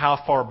don't know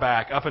how far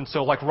back, up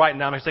until right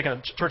now. I'm taking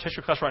a church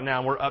history class right now,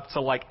 and we're up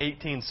to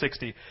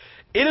 1860.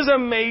 It is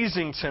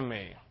amazing to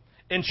me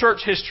in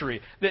church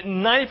history that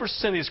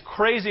 90% of these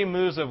crazy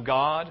moves of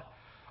God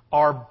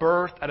are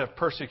birthed out of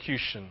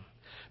persecution.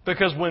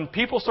 Because when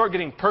people start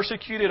getting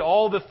persecuted,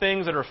 all the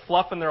things that are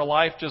fluff in their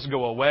life just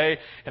go away,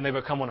 and they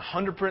become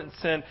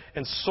 100%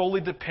 and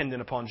solely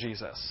dependent upon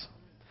Jesus.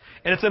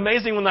 And it's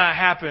amazing when that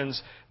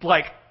happens,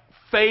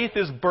 faith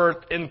is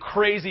birthed and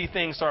crazy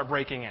things start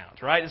breaking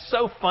out, right? It's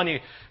so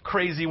funny,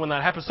 crazy when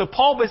that happens. So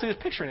Paul basically is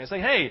picturing it,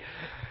 saying, hey,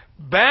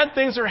 bad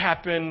things are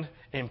happening,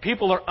 and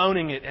people are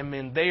owning it,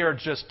 and they are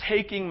just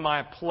taking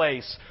my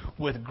place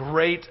with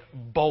great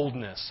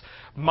boldness.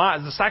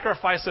 The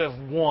sacrifice of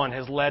one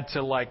has led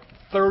to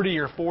 30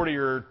 or 40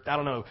 or, I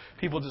don't know,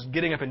 people just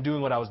getting up and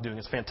doing what I was doing.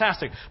 It's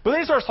fantastic. But then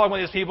he starts talking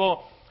about these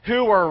people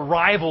who are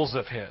rivals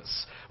of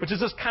his, which is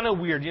just kind of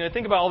weird.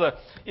 Think about all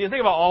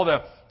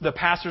the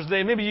pastors.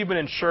 Maybe you've been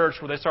in church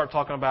where they start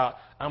talking about,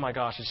 oh my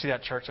gosh, you see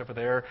that church over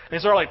there? And they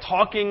start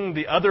talking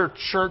the other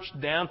church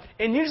down.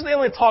 And usually they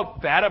only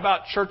talk bad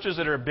about churches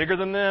that are bigger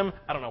than them.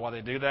 I don't know why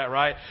they do that,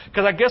 right?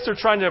 Because I guess they're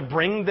trying to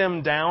bring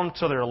them down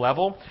to their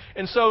level.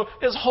 And so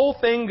this whole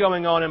thing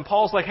going on, and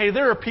Paul's like, hey,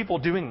 there are people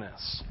doing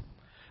this.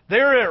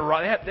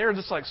 They're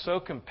just so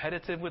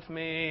competitive with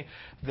me.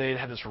 They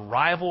have this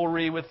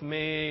rivalry with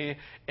me.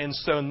 And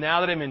so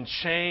now that I'm in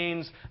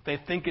chains, they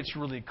think it's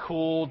really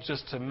cool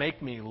just to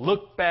make me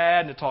look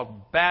bad and to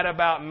talk bad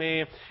about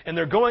me. And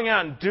they're going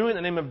out and doing it in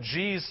the name of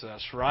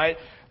Jesus, right?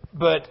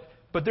 But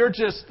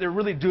they're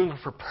really doing it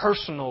for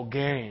personal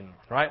gain,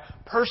 right?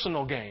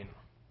 Personal gain.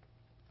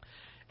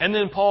 And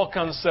then Paul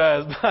comes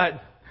and says,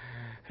 but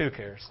who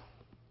cares?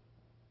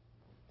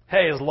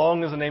 Hey, as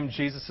long as the name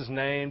Jesus is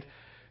named,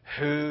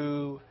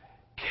 who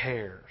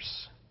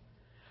cares?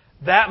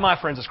 That, my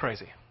friends, is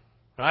crazy.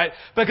 Right?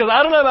 Because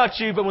I don't know about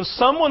you, but when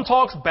someone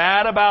talks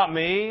bad about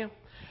me,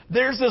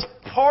 there's this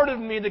part of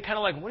me that kind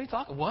of what are you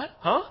talking? What?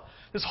 Huh?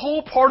 This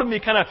whole part of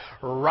me kind of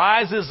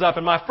rises up,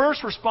 and my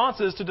first response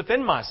is to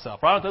defend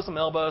myself. Right? Throw some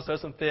elbows, throw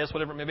some fists,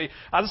 whatever it may be.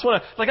 I just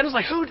want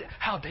to, who?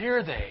 How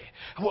dare they?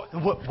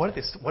 What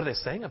are they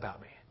saying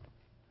about me?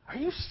 Are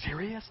you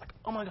serious?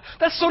 Oh my God.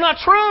 That's so not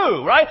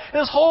true, right?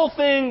 This whole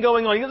thing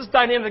going on. You get this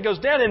dynamic that goes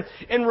down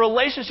in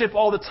relationship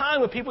all the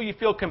time with people you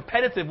feel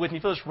competitive with and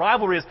you feel this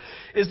rivalry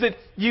is that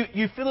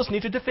you feel this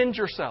need to defend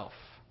yourself,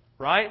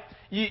 right?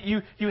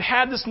 You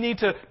have this need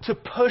to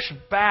push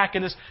back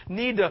and this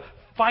need to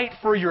fight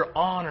for your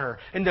honor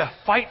and to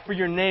fight for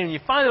your name. You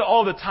find it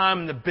all the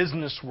time in the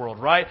business world,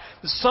 right?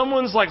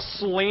 Someone's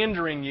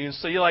slandering you,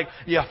 so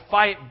you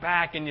fight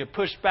back and you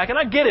push back. And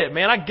I get it,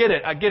 man. I get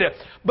it.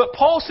 But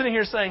Paul's sitting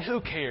here saying, who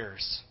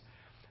cares?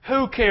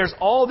 Who cares?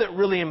 All that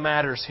really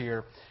matters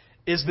here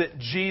is that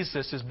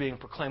Jesus is being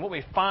proclaimed. What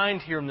we find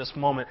here in this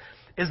moment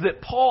is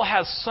that Paul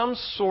has some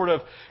sort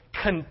of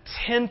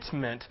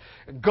contentment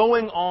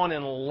going on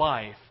in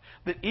life,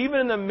 that even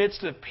in the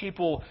midst of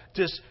people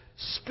just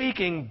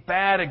speaking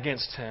bad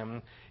against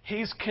him,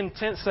 he's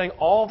content saying,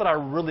 all that I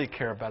really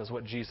care about is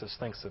what Jesus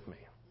thinks of me.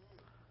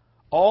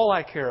 All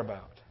I care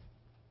about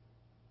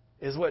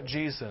is what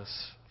Jesus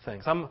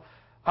thinks. I'm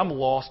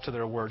lost to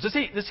their words.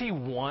 Does he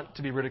want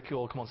to be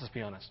ridiculed? Come on, let's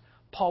be honest.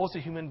 Paul was a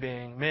human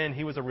being. Man,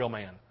 he was a real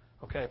man.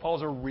 Okay, Paul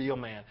was a real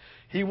man.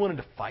 He wanted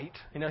to fight.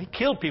 He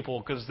killed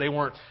people because they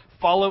were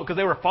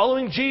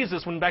following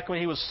Jesus back when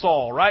he was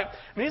Saul, right?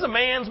 He's a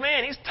man's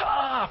man. He's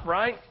tough,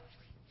 right?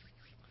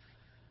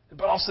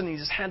 But all of a sudden, he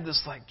just had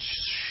this like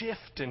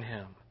shift in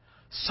him.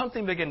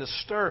 Something began to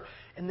stir,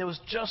 and there was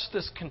just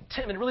this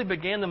contentment. It really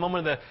began the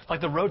moment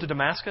of the road to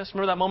Damascus.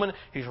 Remember that moment?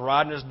 He's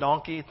riding his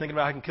donkey, thinking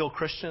about how I can kill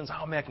Christians.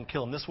 Oh, man, I can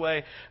kill him this way.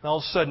 And all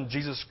of a sudden,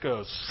 Jesus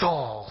goes,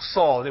 Saul,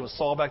 Saul. It was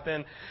Saul back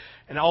then.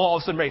 And all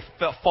of a sudden, he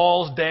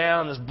falls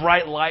down. This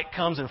bright light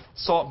comes, and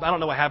Saul, I don't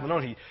know what happened. I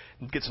don't know,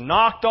 he gets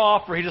knocked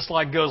off, or he just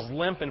like goes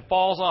limp and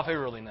falls off. Who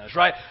really knows,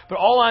 right? But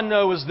all I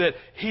know is that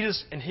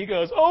he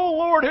goes, oh,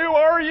 Lord, who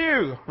are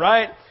you?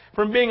 Right?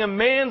 From being a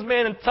man's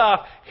man and tough,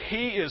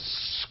 he is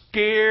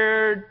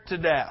scared to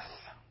death.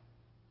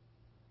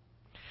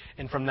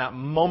 And from that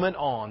moment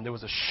on, there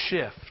was a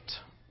shift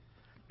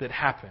that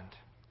happened.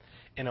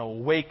 An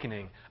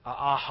awakening, an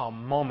aha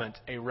moment,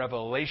 a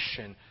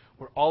revelation,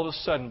 where all of a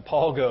sudden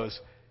Paul goes,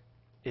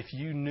 if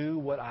you knew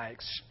what I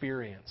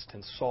experienced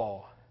and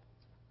saw,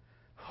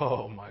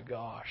 oh my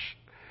gosh,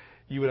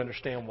 you would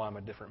understand why I'm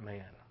a different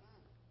man.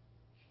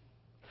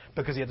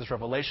 Because he had this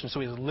revelation,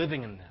 so he's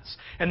living in this.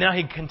 And now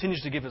he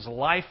continues to give his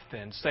life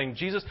then, saying,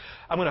 Jesus,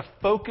 I'm going to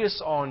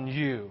focus on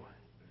you,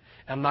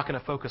 and I'm not going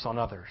to focus on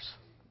others.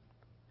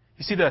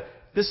 You see,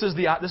 this is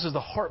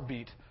the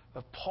heartbeat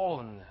of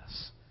Paul in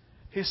this.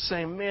 He's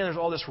saying, man, there's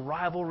all this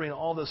rivalry and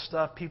all this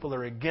stuff. People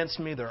are against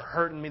me, they're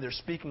hurting me, they're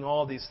speaking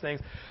all these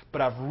things. But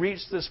I've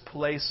reached this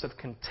place of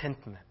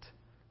contentment.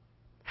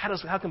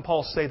 How can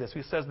Paul say this?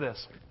 He says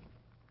this.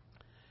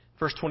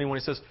 Verse 21,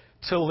 he says,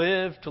 to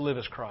live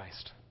is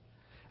Christ.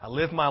 I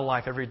live my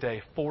life every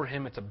day for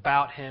Him. It's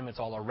about Him. It's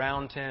all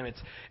around Him. It's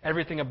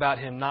everything about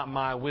Him, not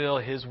my will,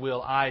 His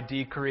will. I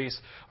decrease,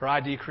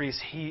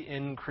 He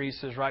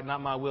increases, right? Not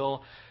my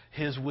will,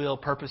 His will,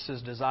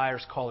 purposes,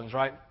 desires, callings,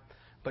 right?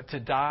 But to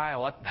die,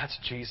 well, that's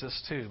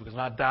Jesus too. Because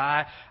when I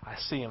die, I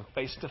see Him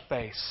face to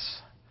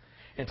face.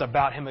 It's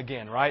about Him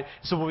again, right?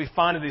 So when we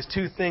find these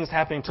two things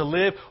happening, to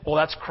live, well,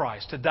 that's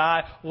Christ. To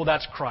die, well,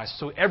 that's Christ.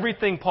 So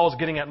everything Paul's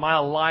getting at, my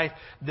life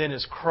then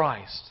is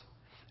Christ.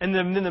 And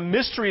then the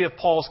mystery of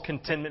Paul's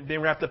contentment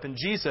being wrapped up in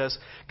Jesus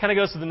kind of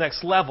goes to the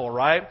next level,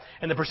 right?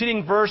 And the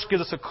preceding verse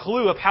gives us a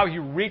clue of how he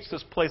reached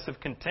this place of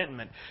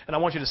contentment. And I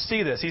want you to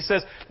see this. He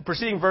says, the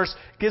preceding verse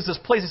gives this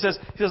place. He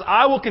says,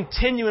 I will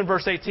continue in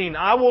verse 18.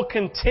 I will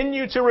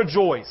continue to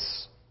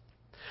rejoice.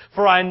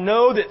 For I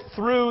know that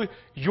through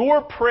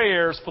your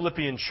prayers,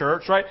 Philippian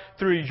church, right?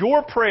 Through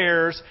your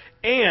prayers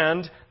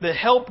and the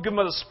help given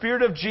by the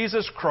Spirit of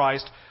Jesus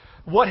Christ,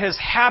 what has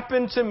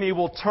happened to me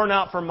will turn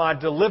out for my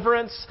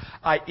deliverance.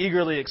 I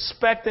eagerly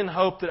expect and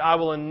hope that I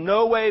will in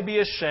no way be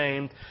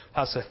ashamed,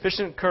 have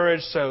sufficient courage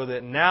so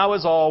that now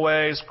as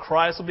always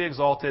Christ will be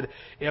exalted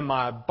in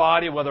my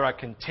body, whether I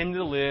continue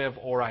to live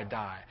or I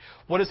die.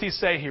 What does he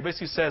say here?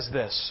 Basically he says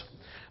this.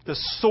 The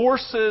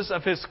sources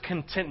of his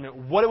contentment,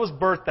 what it was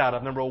birthed out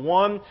of, number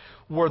one,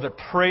 were the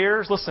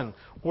prayers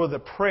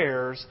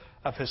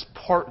of his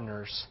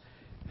partners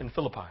in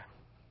Philippi.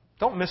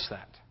 Don't miss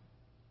that.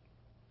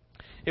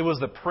 It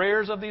was the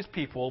prayers of these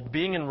people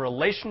being in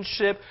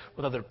relationship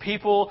with other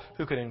people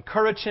who could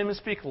encourage him and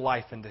speak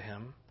life into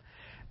him,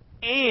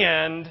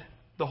 and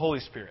the Holy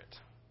Spirit.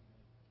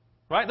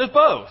 Right? There's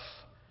both.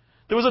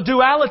 There was a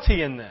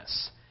duality in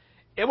this.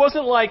 It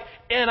wasn't like,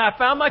 and I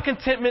found my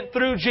contentment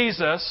through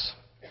Jesus.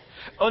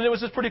 Oh, and it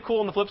was just pretty cool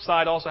on the flip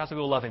side, also has to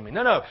go loving me.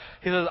 No.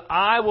 He says,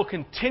 I will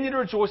continue to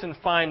rejoice and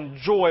find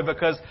joy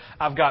because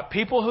I've got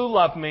people who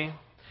love me,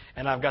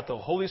 and I've got the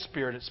Holy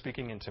Spirit that's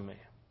speaking into me.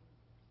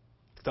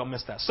 Don't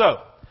miss that. So,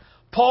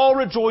 Paul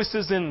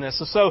rejoices in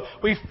this. So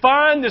we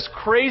find this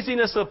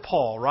craziness of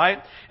Paul, right?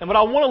 And what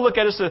I want to look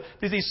at is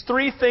these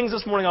three things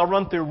this morning I'll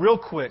run through real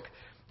quick.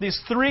 These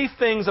three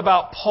things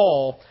about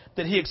Paul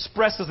that he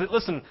expresses that,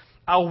 listen,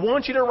 I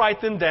want you to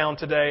write them down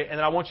today, and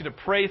I want you to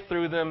pray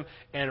through them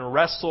and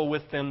wrestle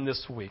with them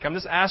this week. I'm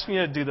just asking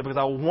you to do that because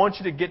I want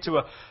you to get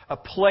to a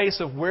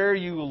place of where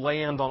you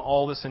land on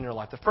all this in your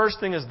life. The first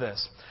thing is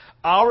this.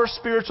 Our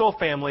spiritual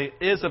family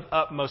is of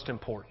utmost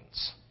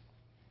importance.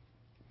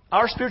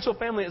 Our spiritual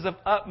family is of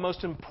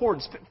utmost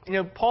importance. You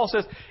know, Paul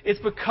says, it's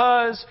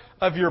because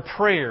of your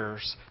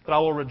prayers that I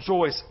will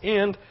rejoice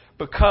and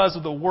because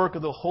of the work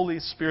of the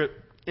Holy Spirit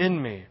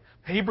in me.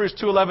 Hebrews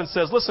 2:11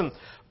 says, listen,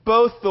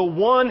 both the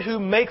one who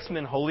makes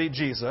men holy,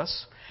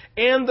 Jesus,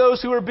 and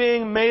those who are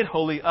being made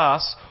holy,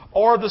 us,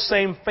 are the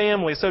same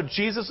family. So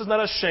Jesus is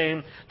not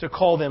ashamed to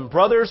call them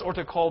brothers or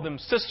to call them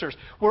sisters.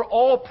 We're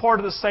all part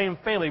of the same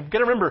family. You've got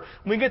to remember,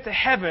 when we get to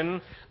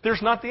heaven,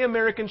 there's not the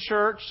American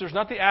church, there's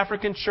not the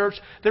African church.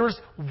 There is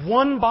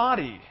one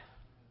body.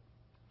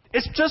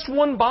 It's just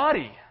one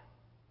body.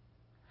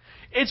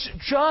 It's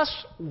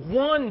just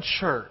one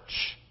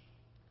church.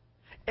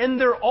 And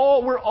we're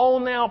all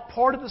now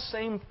part of the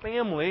same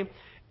family,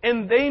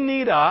 and they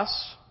need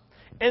us,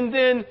 and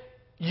then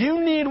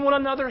you need one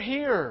another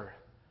here.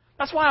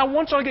 That's why I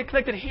want you to get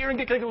connected here and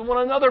get connected with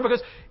one another,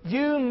 because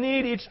you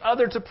need each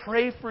other to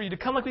pray for you, to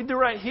come like we do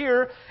right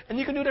here, and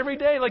you can do it every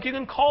day. Like you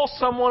can call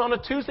someone on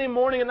a Tuesday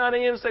morning at 9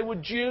 a.m. and say,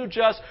 would you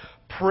just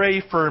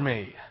pray for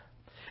me?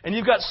 And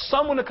you've got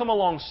someone to come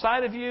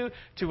alongside of you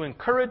to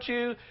encourage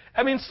you.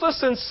 I mean,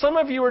 listen, some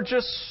of you are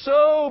just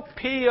so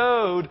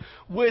PO'd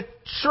with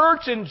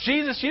church and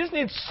Jesus. You just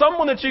need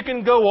someone that you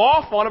can go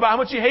off on about how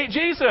much you hate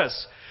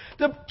Jesus.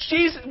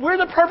 We're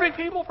the perfect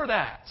people for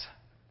that.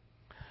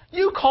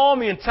 You call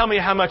me and tell me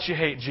how much you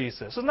hate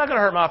Jesus. It's not going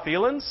to hurt my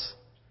feelings.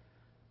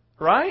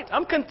 Right?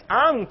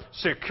 I'm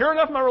secure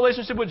enough in my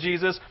relationship with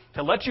Jesus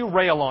to let you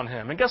rail on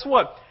Him. And guess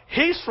what?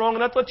 He's strong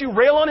enough to let you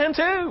rail on Him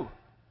too.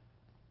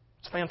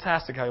 It's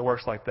fantastic how He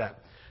works like that.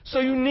 So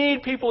you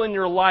need people in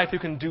your life who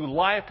can do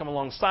life, come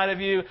alongside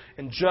of you,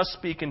 and just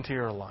speak into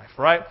your life,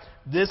 right?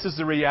 This is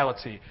the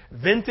reality.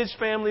 Vintage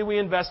Family we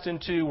invest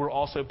into. We're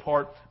also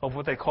part of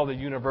what they call the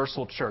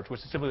universal church, which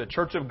is simply the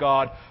church of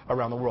God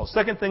around the world.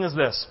 Second thing is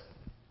this.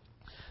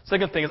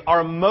 Second thing is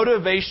our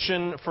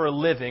motivation for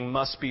living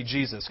must be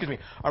Jesus.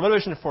 Our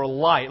motivation for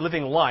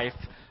living life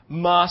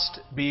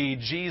must be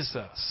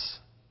Jesus.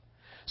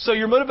 So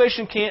your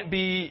motivation can't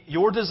be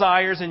your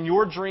desires and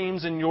your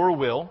dreams and your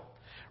will.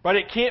 Right?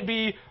 It can't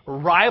be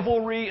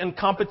rivalry and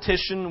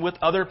competition with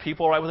other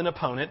people, right, with an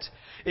opponent.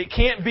 It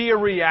can't be a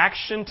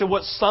reaction to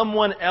what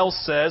someone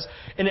else says.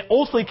 And it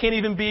ultimately can't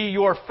even be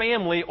your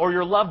family or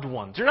your loved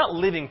ones. You're not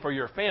living for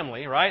your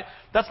family, right?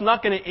 That's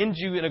not going to end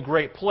you in a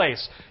great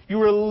place.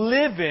 You are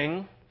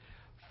living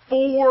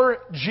for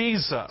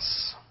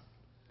Jesus.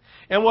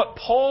 And what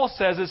Paul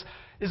says is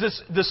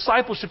this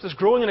discipleship, this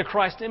growing into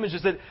Christ's image,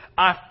 is that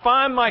I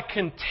find my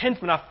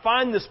contentment, I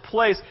find this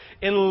place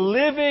in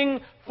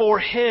living for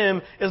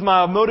Him is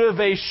my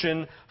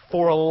motivation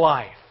for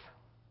life.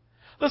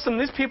 Listen,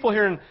 these people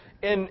here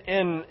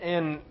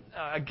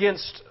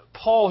against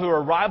Paul, who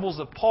are rivals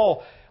of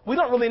Paul, we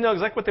don't really know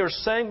exactly what they were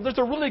saying. There's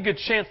a really good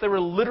chance they were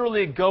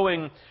literally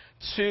going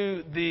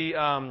to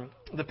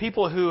the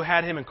people who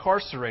had him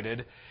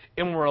incarcerated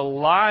and were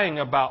lying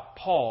about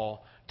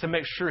Paul to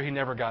make sure he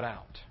never got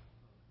out.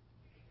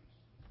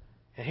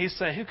 And he's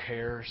saying, who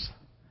cares?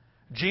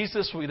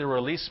 Jesus will either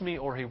release me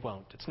or He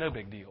won't. It's no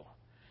big deal.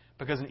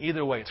 Because in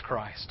either way, it's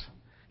Christ.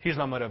 He's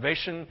my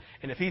motivation.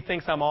 And if He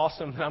thinks I'm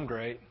awesome, then I'm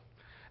great.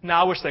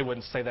 Now, I wish they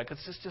wouldn't say that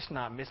because it's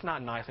not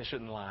nice. They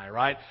shouldn't lie,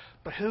 right?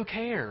 But who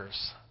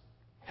cares?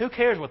 Who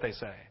cares what they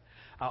say?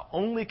 I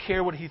only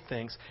care what He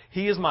thinks.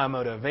 He is my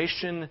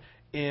motivation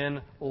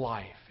in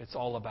life. It's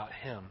all about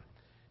Him.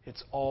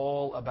 It's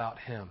all about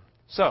Him.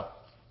 So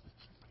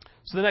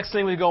the next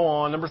thing we go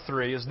on, number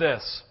 3, is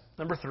this.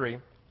 Number 3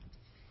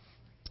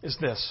 is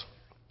this.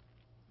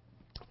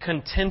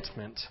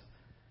 Contentment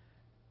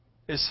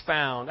is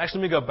found.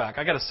 Actually, let me go back.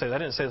 I got to say that. I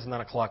didn't say this at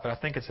 9 o'clock, but I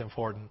think it's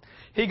important.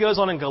 He goes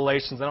on in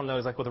Galatians. I don't know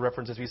exactly what the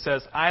reference is. He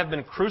says, I have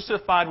been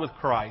crucified with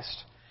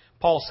Christ.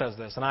 Paul says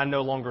this, and I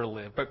no longer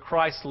live, but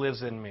Christ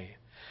lives in me.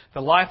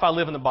 The life I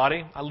live in the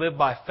body, I live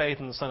by faith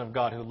in the Son of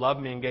God who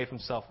loved me and gave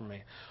Himself for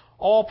me.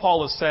 All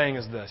Paul is saying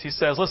is this. He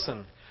says,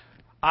 listen,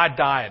 I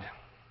died.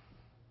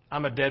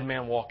 I'm a dead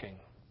man walking.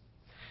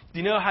 Do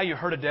you know how you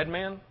hurt a dead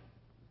man?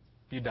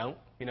 You don't.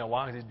 You know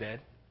why? Because he's dead.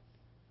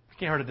 You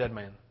can't hurt a dead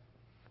man.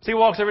 So he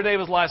walks every day of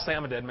his life saying,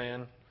 I'm a dead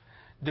man.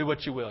 Do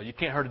what you will. You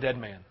can't hurt a dead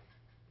man.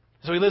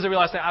 So he lives every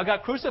life saying, I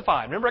got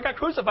crucified. Remember, I got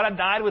crucified. I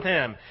died with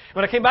Him.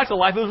 When I came back to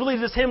life, it was really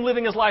just Him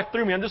living His life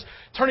through me. I'm just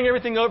turning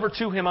everything over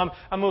to Him.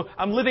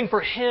 I'm living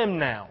for Him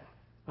now.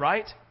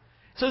 Right?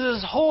 So there's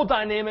this whole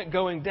dynamic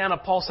going down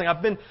of Paul saying,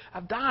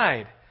 I've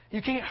died.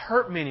 You can't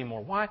hurt me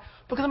anymore. Why?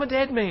 Because I'm a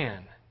dead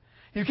man.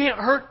 You can't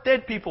hurt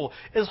dead people.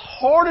 As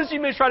hard as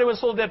you may try to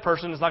insult a dead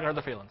person, it's not going to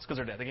hurt their feelings because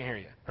they're dead. They can't hear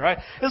you. All right?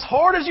 As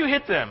hard as you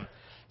hit them,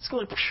 it's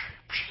going to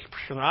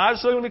and their eyes are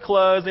still going to be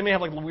closed. They may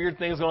have like weird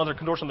things going on, their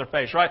contortion on their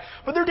face, right?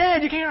 But they're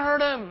dead. You can't hurt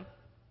them.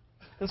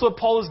 And so what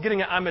Paul is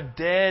getting at, I'm a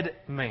dead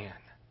man.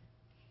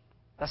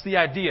 That's the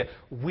idea.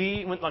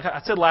 Like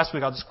I said last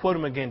week, I'll just quote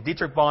him again.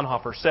 Dietrich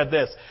Bonhoeffer said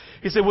this.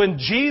 He said, when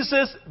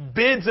Jesus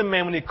bids a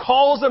man, when He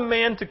calls a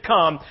man to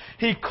come,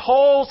 He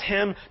calls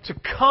him to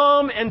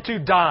come and to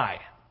die.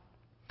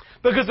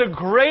 Because the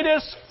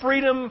greatest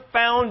freedom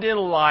found in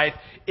life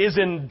is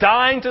in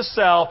dying to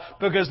self,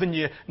 because then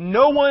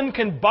no one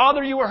can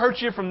bother you or hurt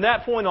you from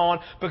that point on,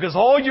 because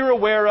all you're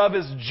aware of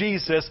is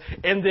Jesus,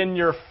 and then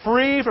you're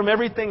free from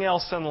everything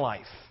else in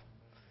life.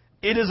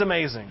 It is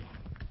amazing.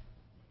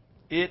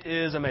 It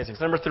is amazing.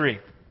 So number 3,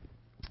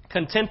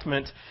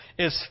 contentment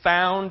is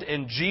found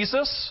in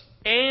Jesus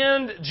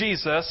and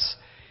Jesus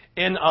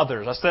in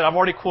others. I've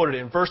already quoted it.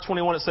 In verse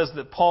 21, it says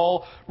that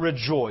Paul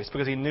rejoiced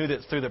because he knew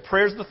that through the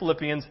prayers of the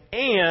Philippians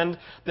and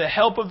the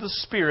help of the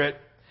Spirit,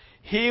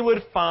 he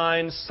would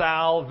find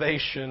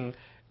salvation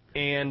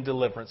and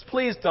deliverance.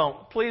 Please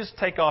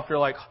take off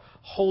your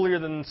holier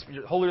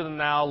than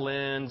thou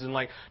lens and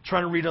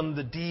trying to read on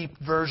the deep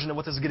version of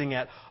what this is getting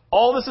at.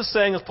 All this is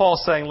saying is Paul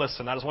saying,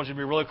 listen, I just want you to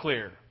be really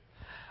clear.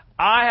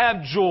 I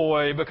have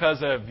joy because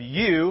of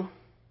you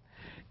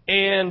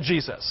and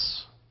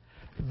Jesus.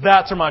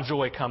 That's where my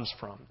joy comes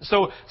from.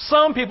 So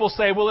some people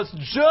say, well, it's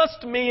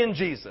just me and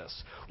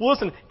Jesus. Well,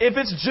 listen, if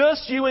it's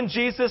just you and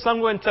Jesus, I'm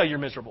going to tell you you're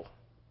miserable.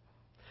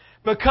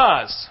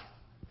 Because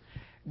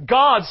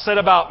God said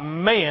about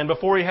man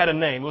before he had a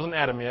name, it wasn't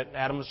Adam yet.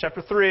 Adam was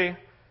chapter 3.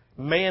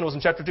 Man was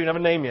in chapter 2, didn't have a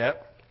name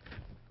yet.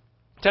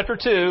 Chapter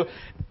 2,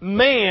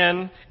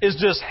 man is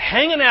just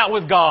hanging out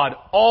with God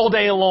all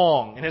day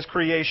long in His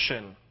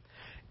creation.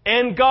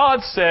 And God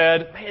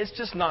said, man, it's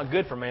just not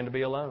good for man to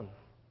be alone.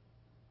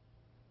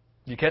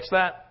 Did you catch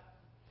that?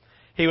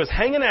 He was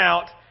hanging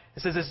out.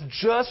 It says it's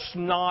just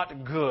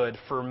not good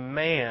for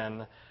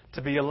man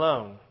to be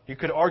alone. You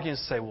could argue and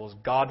say, well, is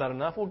God not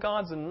enough? Well,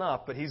 God's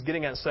enough, but He's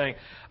getting at saying,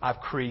 I've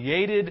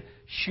created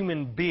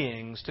human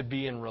beings to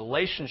be in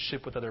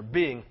relationship with other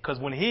beings. Because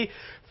when he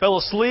fell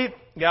asleep,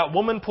 got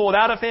woman pulled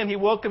out of him, he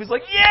woke up, he's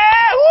like,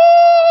 yeah,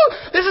 woo!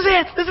 This is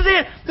it, this is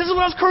it. This is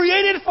what I was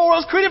created for. I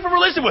was created for a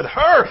relationship with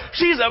her.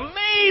 She's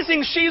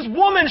amazing. She's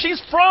woman.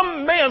 She's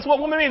from man. That's what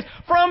woman means.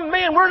 From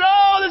man.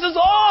 This is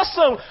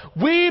awesome.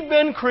 We've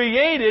been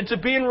created to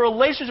be in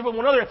relationship with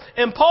one another.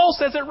 And Paul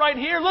says it right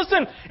here.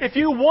 Listen, if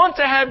you want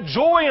to have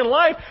joy in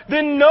life,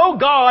 then know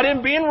God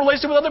and be in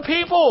relationship with other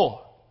people.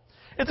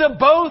 It's a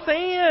both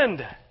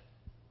and.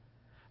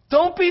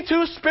 Don't be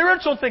too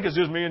spiritual. Think it's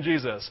just me and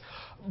Jesus.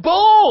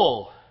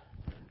 Bull!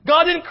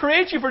 God didn't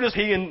create you for just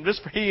he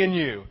and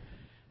you.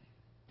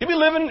 You'll be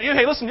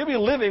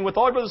living with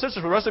all your brothers and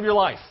sisters for the rest of your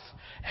life.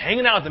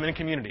 Hanging out with them in a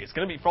community. It's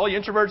going to be, for all you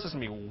introverts, it's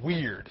going to be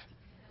weird.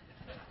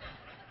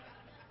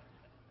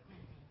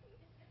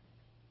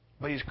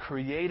 But He's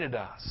created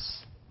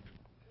us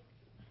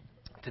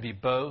to be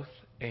both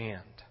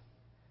and.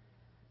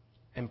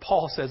 And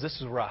Paul says, this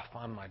is where I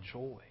find my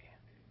joy.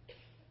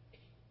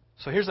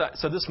 So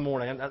this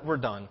morning, we're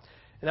done.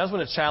 And I just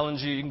want to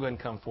challenge you. You can go ahead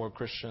and come forward,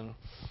 Christian.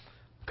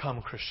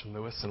 Come, Christian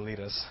Lewis, and lead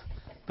us.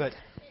 But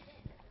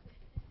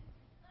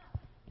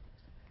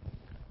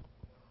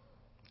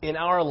in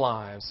our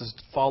lives as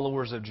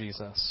followers of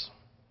Jesus,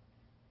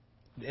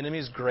 the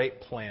enemy's great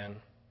plan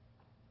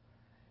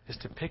is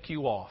to pick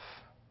you off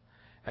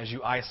as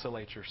you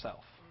isolate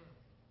yourself.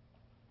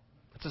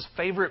 It's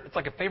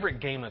like a favorite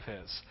game of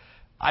his.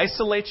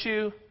 Isolate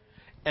you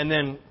and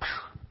then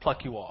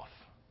pluck you off.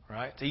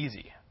 Right? It's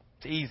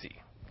easy.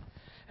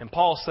 And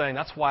Paul's saying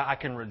that's why I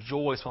can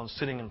rejoice while I'm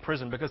sitting in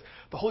prison, because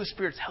the Holy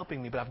Spirit's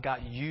helping me, but I've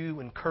got you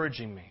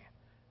encouraging me.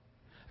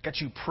 I've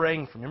got you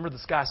praying for me. Remember,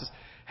 this guy says,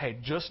 hey,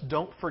 just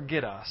don't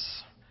forget us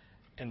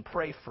and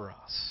pray for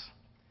us.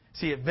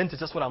 See, at Vintage,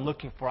 that's what I'm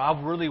looking for. I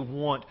really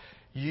want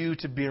you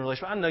to be in a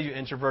relationship. I know you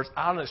introverts.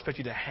 I don't expect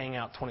you to hang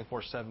out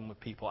 24/7 with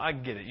people. I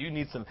get it. You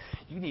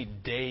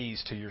need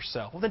days to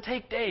yourself. Well, then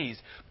take days.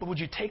 But would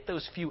you take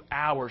those few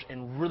hours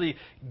and really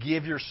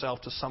give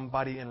yourself to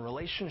somebody in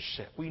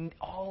relationship? We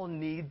all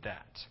need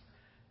that.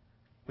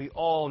 We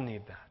all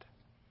need that.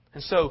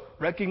 And so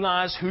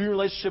recognize who your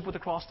relationship with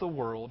across the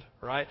world,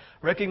 right?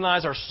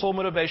 Recognize our sole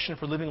motivation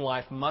for living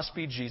life must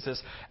be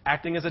Jesus,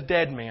 acting as a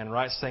dead man,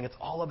 right? Saying it's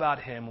all about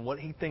Him and what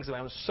He thinks about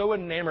Him. I'm so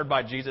enamored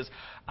by Jesus,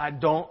 I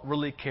don't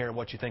really care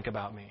what you think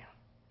about me.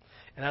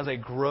 And as a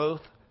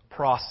growth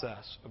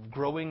process of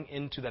growing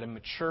into that and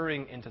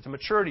maturing into, it's a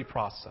maturity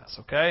process,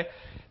 okay?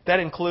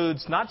 That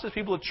includes not just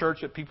people at church,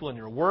 but people in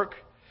your work,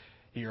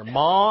 your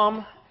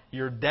mom,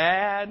 your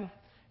dad,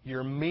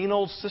 your mean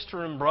old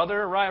sister and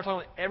brother, right? I'm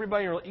talking about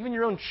everybody, even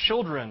your own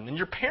children and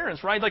your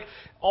parents, right? Like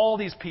all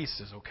these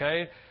pieces,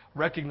 okay?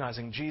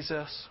 Recognizing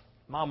Jesus.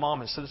 My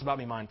mom has said this about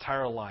me my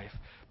entire life,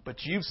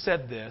 but you've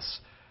said this.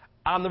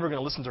 I'm never going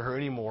to listen to her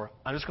anymore.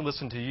 I'm just going to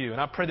listen to you.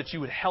 And I pray that you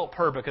would help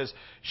her, because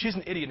she's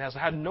an idiot and has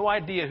had no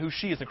idea who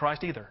she is in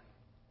Christ either.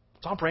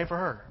 So I'm praying for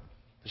her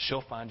that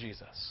she'll find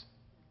Jesus.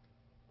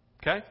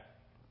 Okay?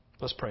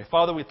 Let's pray.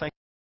 Father, we thank you.